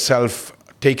see yourself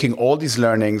taking all these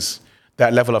learnings,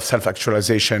 that level of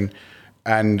self-actualization,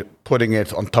 and putting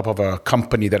it on top of a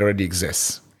company that already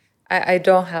exists? I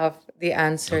don't have the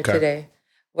answer today.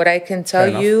 What I can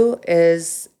tell you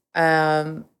is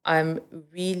I'm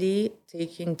really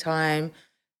taking time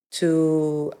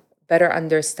to better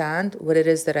understand what it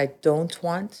is that I don't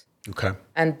want. Okay.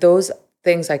 And those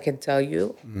things I can tell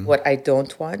you, what I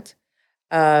don't want.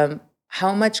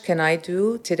 How much can I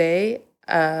do today?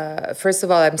 First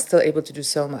of all, I'm still able to do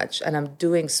so much, and I'm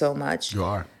doing so much. You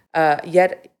are.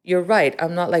 Yet you're right.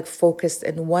 I'm not like focused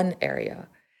in one area.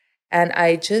 And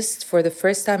I just, for the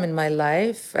first time in my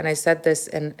life, and I said this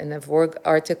in a Vogue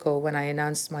article when I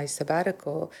announced my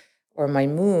sabbatical or my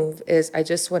move, is I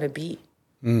just want to be.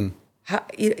 Do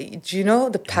you know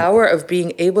the power of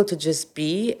being able to just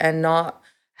be and not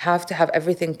have to have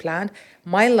everything planned?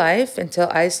 My life, until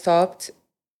I stopped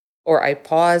or I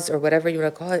paused or whatever you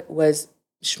want to call it, was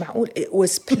مش معقول. It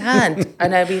was planned.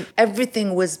 And I mean,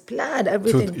 everything was planned,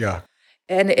 everything. Yeah.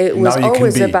 And it Now was you can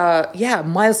always be. about,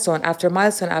 milestone after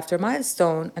milestone after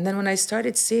milestone. And then when I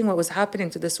started seeing what was happening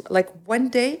to this, like one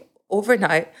day,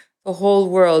 overnight, the whole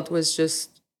world was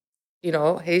just,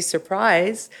 hey,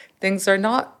 surprise, things are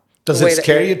not. Does it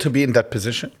scare you to be in that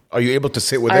position? Are you able to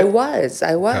sit with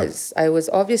it? I was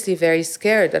obviously very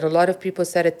scared. And a lot of people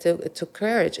said it took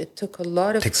courage. It took a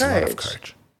lot of Takes courage. a lot of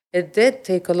courage. It did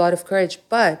take a lot of courage,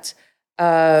 but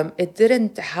it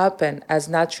didn't happen as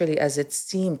naturally as it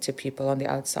seemed to people on the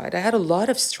outside. I had a lot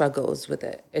of struggles with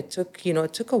it. It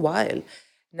took a while.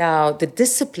 Now, the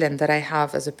discipline that I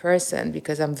have as a person,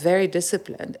 because I'm very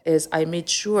disciplined, is I made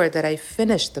sure that I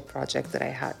finished the project that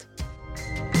I had.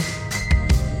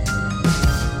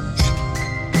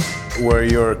 Were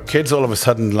your kids all of a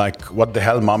sudden like, what the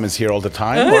hell, mom is here all the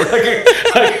time? Or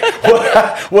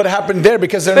what happened there?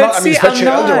 Because they're not, especially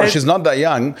your elder one, she's not that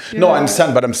young. Yeah. No, I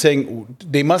understand, but I'm saying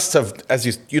they must have, as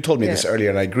you told me this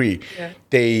earlier, and I agree,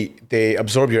 they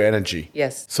absorb your energy.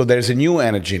 Yes. So there's a new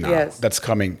energy now that's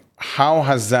coming. How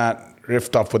has that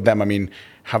riffed off with them? I mean,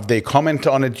 have they commented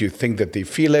on it? Do you think that they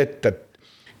feel it? That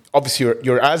obviously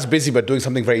you're as busy, but doing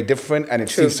something very different, and it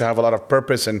seems to have a lot of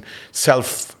purpose and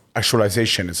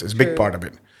self-actualization is a big part of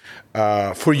it.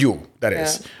 For you, that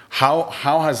is.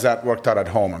 How has that worked out at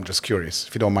home? I'm just curious,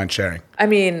 if you don't mind sharing. I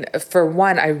mean, for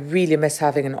one, I really miss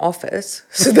having an office.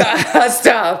 So that has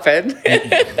to happen.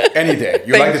 Any day.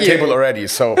 You like the table already.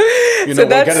 So, we'll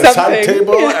get a side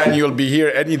table and you'll be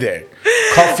here any day.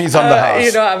 Coffee's on the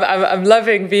house. I'm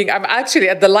loving I'm actually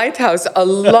at the Lighthouse a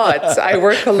lot. I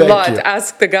work a lot. You.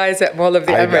 Ask the guys at Mall of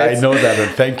the Emirates. I know that,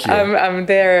 and thank you. I'm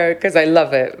there because I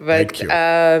love it. But, thank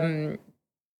you.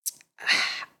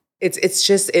 It's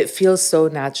just, it feels so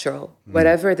natural.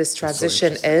 Whatever this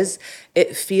transition is,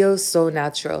 it feels so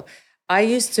natural. I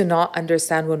used to not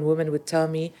understand when women would tell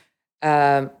me,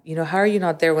 how are you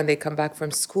not there when they come back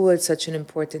from school? It's such an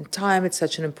important time. It's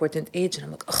such an important age. And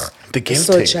I'm like, ugh, the guilty.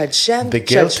 So judgmental. The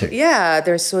guilty.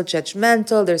 They're so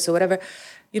judgmental. They're so whatever.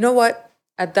 You know what?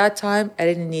 At that time, I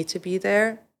didn't need to be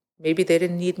there. Maybe they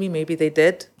didn't need me. Maybe they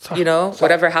did.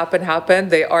 Whatever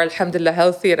happened. They are, alhamdulillah,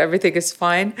 healthy and everything is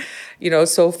fine,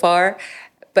 so far.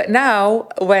 But now,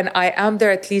 when I am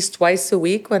there at least twice a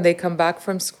week when they come back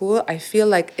from school, I feel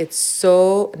like it's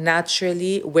so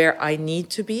naturally where I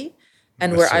need to be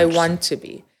and where I want to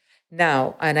be.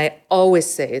 Now, and I always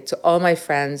say it to all my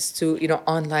friends, to,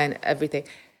 online, everything.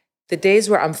 The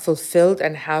days where I'm fulfilled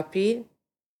and happy,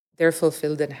 they're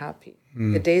fulfilled and happy.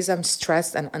 The days I'm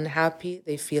stressed and unhappy,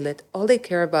 they feel it. All they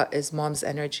care about is mom's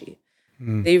energy.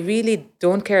 They really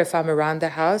don't care if I'm around the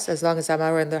house, as long as I'm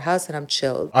around the house and I'm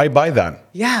chilled. I buy that.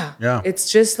 Yeah.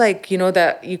 It's just like,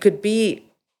 that you could be,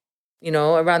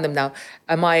 around them now.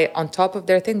 Am I on top of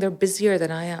their thing? They're busier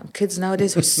than I am. Kids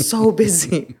nowadays are so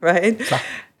busy, right?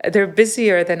 They're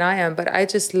busier than I am, but I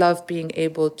just love being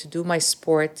able to do my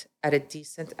sport at a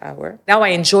decent hour. Now I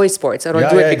enjoy sports. I don't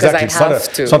do it because I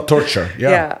have to. It's not torture.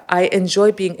 Yeah, I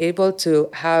enjoy being able to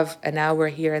have an hour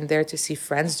here and there to see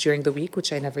friends during the week,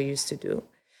 which I never used to do.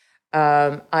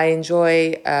 I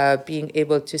enjoy being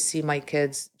able to see my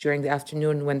kids during the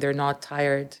afternoon when they're not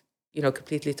tired,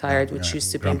 completely tired, which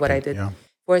used to be what I did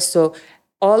before. So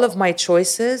all of my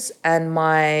choices and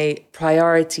my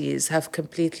priorities have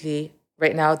completely,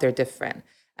 right now, they're different.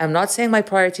 I'm not saying my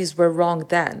priorities were wrong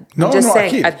then. I'm just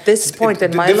saying Akid. At this point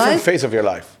in my life, different phase of your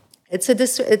life. It's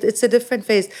a different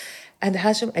phase. And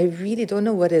Hashim, I really don't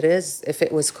know what it is. If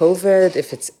it was COVID,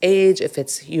 if it's age, if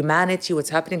it's humanity,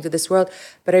 what's happening to this world.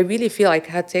 But I really feel like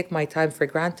I had to take my time for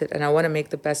granted, and I want to make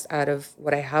the best out of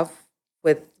what I have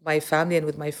with my family and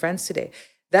with my friends today.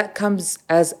 That comes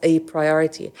as a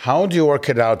priority. How do you work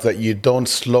it out that you don't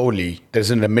slowly,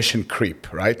 there's an emission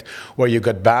creep, right? Where you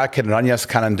got back and Rania's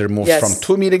calendar moves from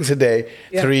 2 meetings a day,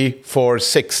 3, 4,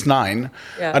 6, 9.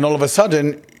 And all of a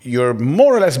sudden, you're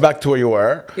more or less back to where you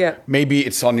were. Maybe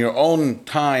it's on your own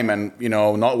time and,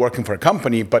 not working for a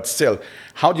company, but still,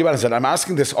 how do you balance that? I'm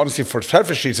asking this honestly for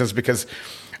selfish reasons because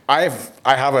I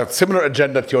have a similar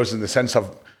agenda to yours in the sense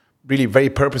of really very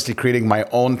purposely creating my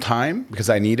own time because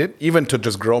I need it. Even to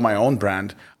just grow my own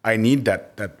brand, I need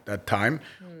that time.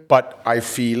 But I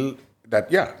feel that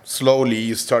slowly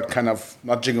you start kind of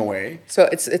nudging away. So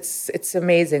it's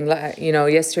amazing.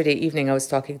 Yesterday evening I was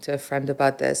talking to a friend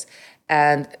about this,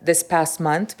 and this past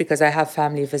month, because I have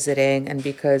family visiting, and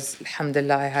because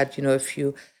alhamdulillah I had a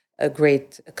few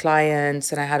great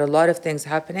clients, and I had a lot of things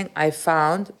happening, I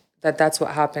found that that's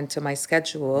what happened to my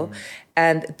schedule,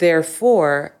 and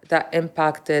therefore that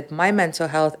impacted my mental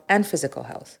health and physical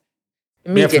health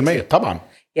immediately. 100% طبعا.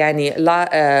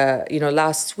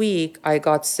 Last week I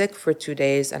got sick for 2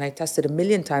 days and I tested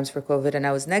 1,000,000 times for COVID and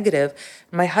I was negative.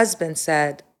 My husband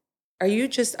said, "Are you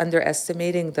just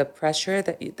underestimating the pressure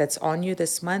that's on you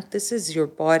this month? This is your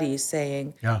body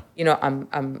saying,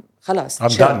 I'm khalas, I'm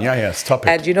chill. done. Yeah, stop it."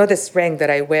 And this ring that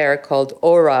I wear called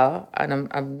Aura, and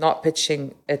I'm not pitching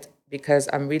it because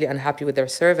I'm really unhappy with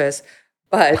their service.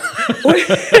 But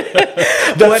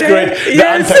that's great. The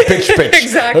anti-pitch pitch.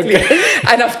 Exactly. Okay.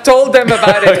 And I've told them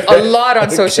about it a lot on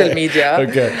social media.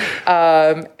 Okay.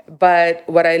 But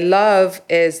what I love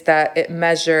is that it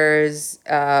measures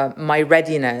my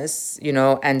readiness,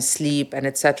 and sleep and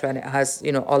etc. And it has,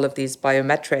 all of these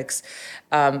biometrics.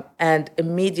 And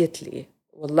immediately,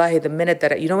 wallahi, the minute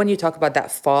that when you talk about that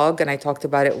fog, and I talked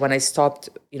about it when I stopped,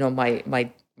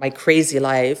 my crazy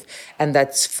life, and that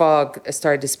fog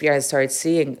started disappearing. I started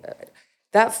seeing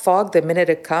that fog. The minute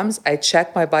it comes, I check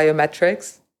my biometrics.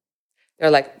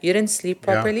 They're like, you didn't sleep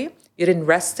properly. You didn't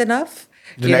rest enough.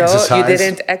 You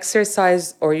didn't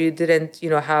exercise, or you didn't,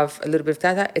 have a little bit of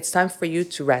data. It's time for you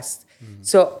to rest.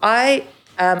 So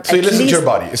so you listen to your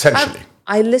body, essentially.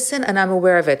 I listen and I'm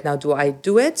aware of it. Now, do I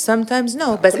do it? Sometimes no.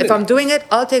 But if I'm doing it,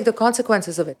 I'll take the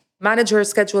consequences of it. Manage your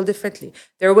schedule differently.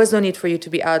 There was no need for you to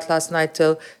be out last night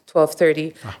till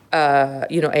 12:30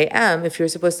 a.m. if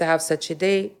you're supposed to have such a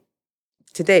day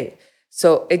today. So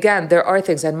again, there are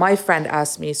things. And my friend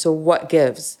asked me, so what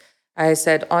gives? I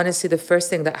said, honestly, the first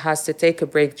thing that has to take a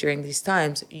break during these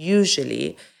times usually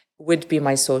would be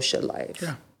my social life.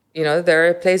 Yeah. There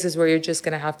are places where you're just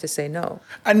going to have to say no.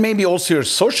 And maybe also your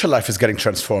social life is getting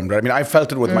transformed, right? I mean, I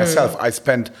felt it with myself. I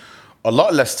spend a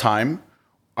lot less time.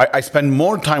 I spend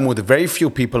more time with very few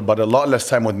people, but a lot less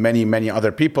time with many, many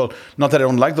other people. Not that I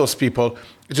don't like those people.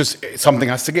 It's just something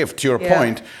has to give, to your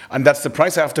point. And that's the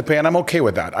price I have to pay, and I'm okay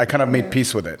with that. I kind of made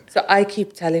peace with it. So I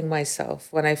keep telling myself,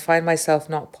 when I find myself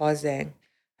not pausing,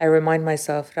 I remind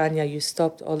myself, Rania, you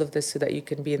stopped all of this so that you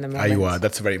can be in the moment. Aywa,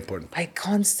 that's very important. I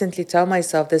constantly tell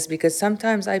myself this because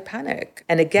sometimes I panic.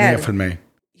 And again,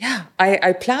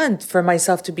 I planned for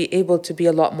myself to be able to be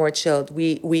a lot more chilled.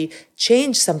 We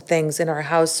changed some things in our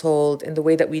household, in the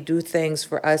way that we do things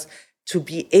for us to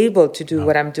be able to do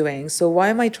what I'm doing. So why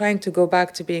am I trying to go back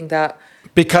to being that?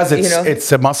 Because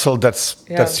it's a muscle that's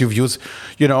you've used.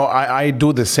 I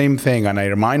do the same thing, and I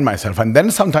remind myself, and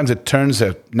then sometimes it turns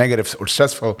a negative or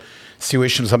stressful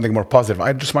situation to something more positive.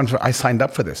 I signed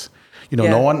up for this.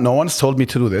 No one's told me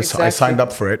to do this. Exactly. So I signed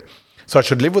up for it. So I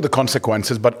should live with the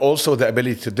consequences, but also the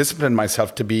ability to discipline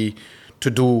myself to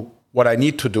do what I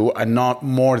need to do and not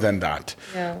more than that.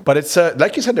 Yeah. But it's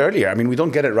like you said earlier, I mean, we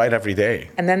don't get it right every day.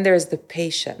 And then there's the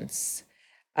patience.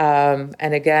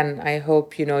 And again, I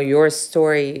hope, your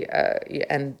story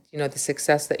and, the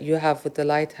success that you have with the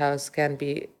Lighthouse can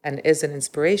be and is an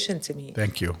inspiration to me.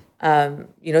 Thank you.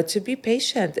 To be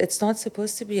patient. It's not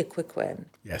supposed to be a quick win.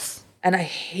 Yes. And I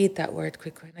hate that word,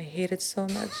 quick win. I hate it so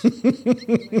much.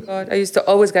 Oh my God. I used to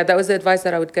always get, that was the advice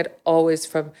that I would get always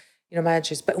from,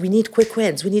 managers. But we need quick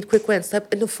wins. We need quick wins.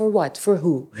 For what? For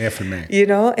who? Yeah, for me.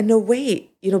 And no,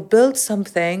 wait, build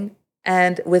something,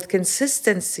 and with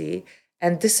consistency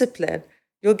and discipline,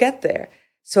 you'll get there.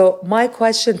 So my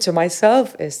question to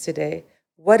myself is today,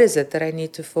 what is it that I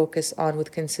need to focus on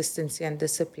with consistency and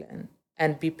discipline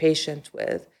and be patient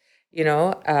with?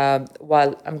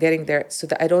 While I'm getting there, so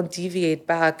that I don't deviate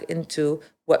back into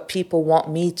what people want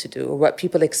me to do or what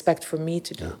people expect from me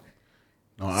to do.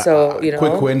 No,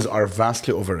 quick wins are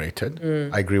vastly overrated.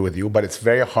 I agree with you, but it's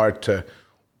very hard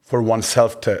for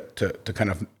oneself to kind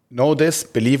of know this,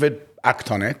 believe it, act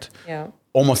on it. Yeah.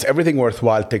 Almost everything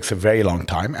worthwhile takes a very long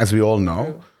time, as we all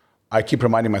know. I keep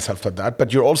reminding myself of that.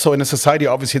 But you're also in a society,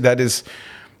 obviously, that is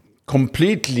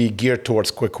completely geared towards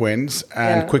quick wins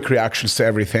and quick reactions to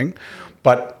everything.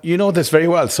 But you know this very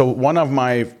well. So one of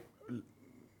my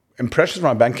impressions from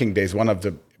my banking days, one of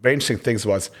the very interesting things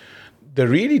was the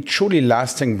really truly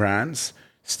lasting brands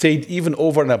stayed even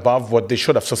over and above what they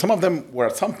should have. So some of them were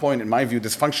at some point, in my view,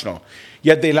 dysfunctional.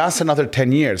 Yet they last another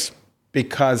 10 years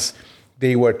because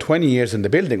they were 20 years in the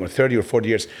building or 30 or 40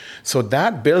 years. So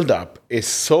that buildup is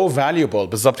so valuable,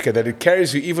 that it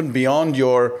carries you even beyond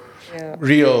your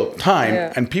real time.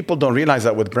 Yeah. And people don't realize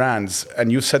that with brands.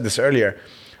 And you said this earlier,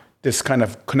 this kind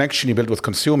of connection you build with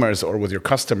consumers or with your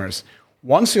customers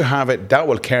Once you have it, that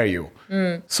will carry you.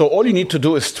 So all you need to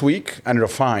do is tweak and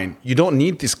refine. You don't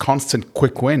need these constant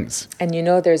quick wins. And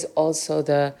there's also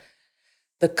the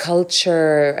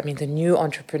culture, I mean, the new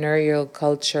entrepreneurial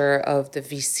culture of the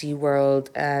VC world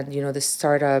and, the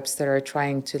startups that are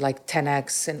trying to like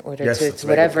 10x in order to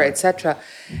whatever, etc.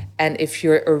 And if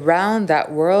you're around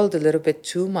that world a little bit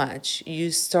too much,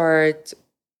 you start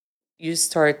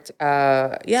feeling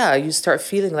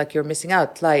like you're missing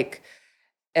out. Like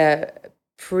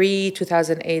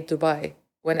pre-2008 Dubai,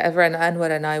 whenever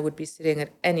Anwar and I would be sitting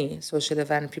at any social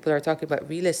event, people are talking about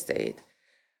real estate,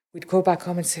 we'd go back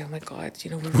home and say, "Oh my God,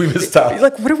 we missed out.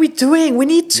 Like, what are we doing? We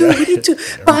need to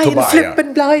buy and flip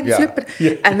and buy and flip."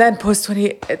 And then post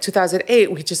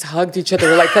 2008, we just hugged each other.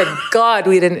 We're like, "Thank God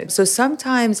we didn't." So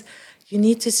sometimes you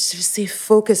need to just stay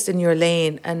focused in your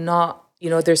lane and not,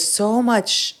 there's so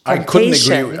much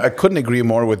temptation. I couldn't agree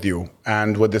more with you.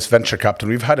 And with this venture capital,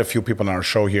 we've had a few people on our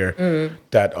show here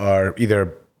that are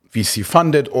either VC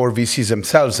funded or VCs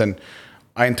themselves, and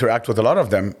I interact with a lot of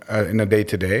them in a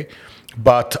day-to-day.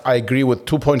 But I agree with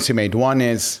 2 points you made. One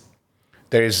is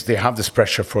they have this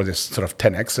pressure for this sort of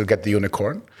 10x to get the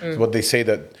unicorn. So what they say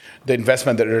that the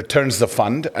investment that returns the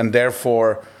fund, and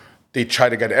therefore they try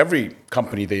to get every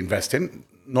company they invest in,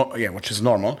 which is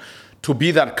normal, to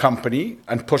be that company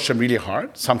and push them really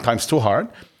hard, sometimes too hard.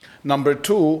 Number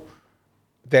two,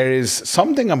 there is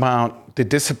something about the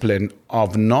discipline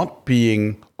of not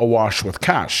being awash with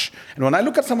cash. And when I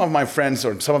look at some of my friends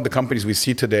or some of the companies we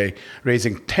see today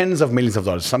raising tens of millions of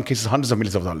dollars, some cases hundreds of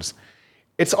millions of dollars,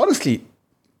 it's honestly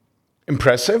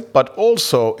impressive, but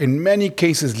also in many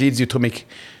cases leads you to make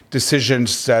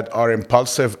decisions that are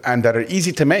impulsive and that are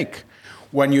easy to make.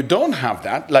 When you don't have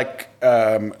that, like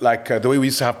the way we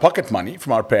used to have pocket money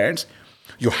from our parents,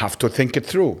 you have to think it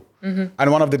through.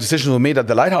 And one of the decisions we made at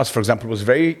the Lighthouse, for example, was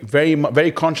very, very,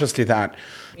 very consciously that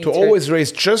always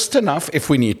raise just enough if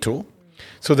we need to,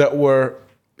 so that we're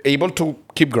able to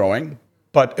keep growing,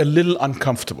 but a little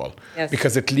uncomfortable. Yes.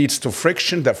 Because it leads to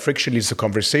friction. That friction leads to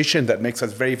conversation that makes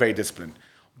us very, very disciplined.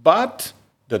 But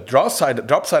the drop side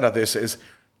of this is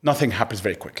nothing happens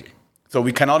very quickly. So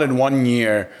we cannot in 1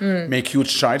 year make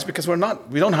huge strides because we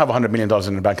don't have $100 million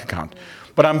in the bank account.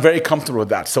 But I'm very comfortable with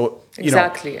that. So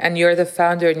exactly. And you're the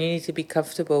founder and you need to be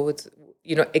comfortable with,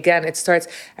 again, it starts.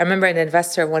 I remember an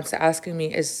investor once asking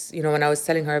me when I was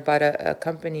telling her about a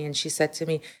company, and she said to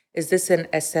me, "Is this an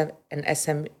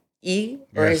SME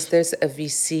or is this a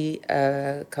VC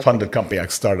company?" Funded company,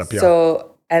 like startup, yeah.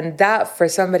 So, and that for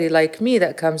somebody like me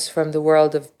that comes from the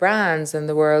world of brands and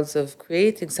the world of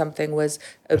creating something was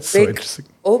That's big so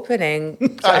opening.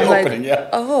 So Eye-opening, yeah.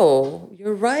 Oh,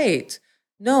 you're right.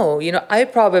 No, I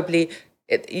probably,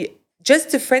 just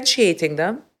differentiating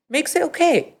them makes it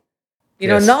okay.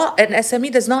 Not an SME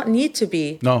does not need to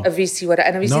be a VC,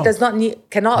 and a VC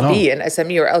cannot be an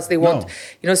SME, or else they won't.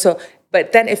 So.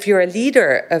 But then, if you're a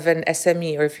leader of an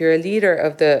SME, or if you're a leader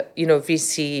of the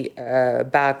VC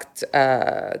backed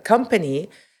company,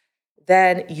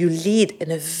 then you lead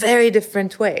in a very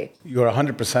different way. You're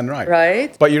 100% right.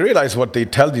 Right? But you realize what they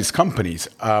tell these companies.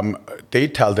 They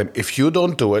tell them, if you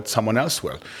don't do it, someone else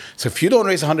will. So if you don't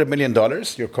raise $100 million,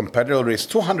 your competitor will raise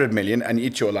 $200 million and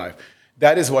eat you alive.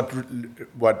 That is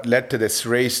what led to this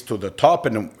race to the top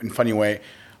in a funny way.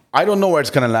 I don't know where it's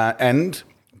going to end,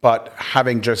 but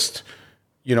having just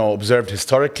observed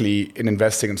historically in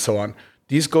investing and so on,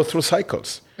 these go through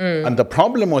cycles. And the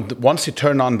problem with once you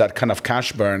turn on that kind of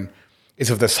cash burn is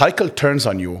if the cycle turns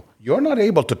on you, you're not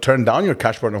able to turn down your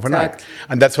cash burn overnight. Exactly.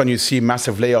 And that's when you see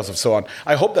massive layoffs and so on.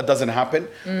 I hope that doesn't happen,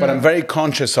 but I'm very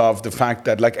conscious of the fact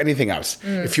that, like anything else,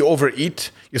 if you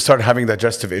overeat, you start having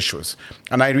digestive issues.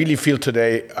 And I really feel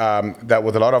today that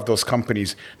with a lot of those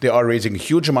companies, they are raising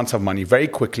huge amounts of money very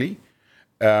quickly,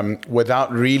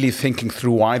 without really thinking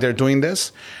through why they're doing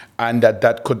this, and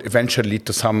that could eventually lead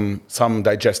to some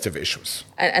digestive issues.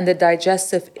 And the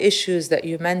digestive issues that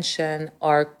you mention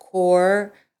are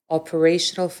core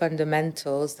operational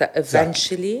fundamentals that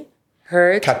eventually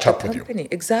hurt the company.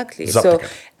 Exactly. So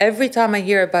every time I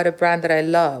hear about a brand that I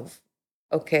love,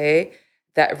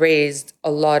 that raised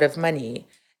a lot of money,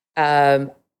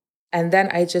 and then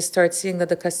I just start seeing that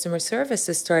the customer service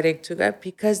is starting to go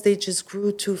because they just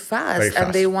grew too fast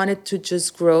and they wanted to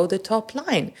just grow the top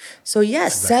line. So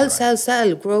yes, sell,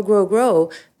 grow.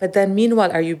 But then meanwhile,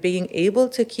 are you being able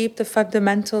to keep the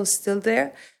fundamentals still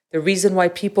there? The reason why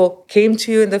people came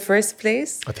to you in the first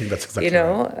place? I think that's exactly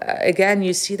right. Again,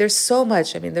 you see there's so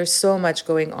much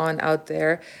going on out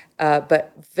there,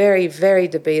 but very, very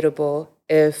debatable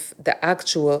if the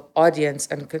actual audience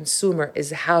and consumer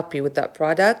is happy with that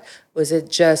product. Was it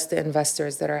just the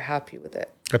investors that are happy with it?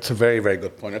 That's a very, very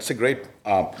good point. That's a great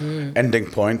ending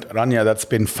point. Rania, that's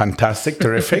been fantastic,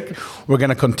 terrific. We're going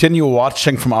to continue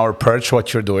watching from our perch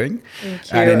what you're doing.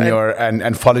 Thank you.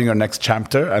 And following your next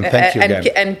chapter. And thank you again.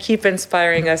 And keep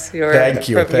inspiring us from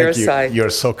your side. You're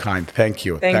so kind. Thank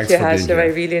you. Thanks you, Hashem. I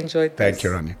really enjoyed this. Thank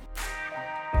you, Rania.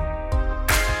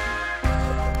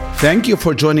 Thank you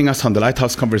for joining us on the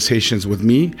Lighthouse Conversations with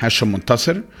me, Hashem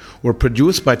Montasser. We're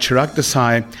produced by Chirag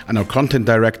Desai, and our content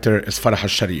director is Farah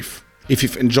Al-Sharif. If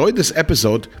you've enjoyed this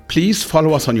episode, please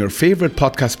follow us on your favorite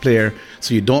podcast player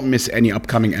so you don't miss any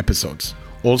upcoming episodes.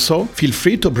 Also, feel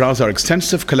free to browse our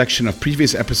extensive collection of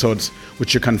previous episodes,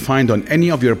 which you can find on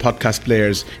any of your podcast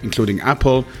players, including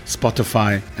Apple,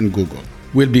 Spotify, and Google.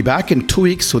 We'll be back in 2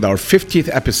 weeks with our 50th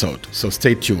episode, so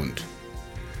stay tuned.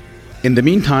 In the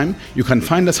meantime, you can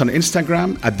find us on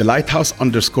Instagram at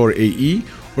thelighthouse_AE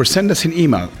or send us an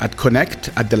email at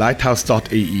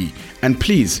connect@thelighthouse.ae. And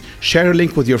please share a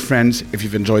link with your friends if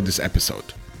you've enjoyed this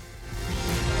episode.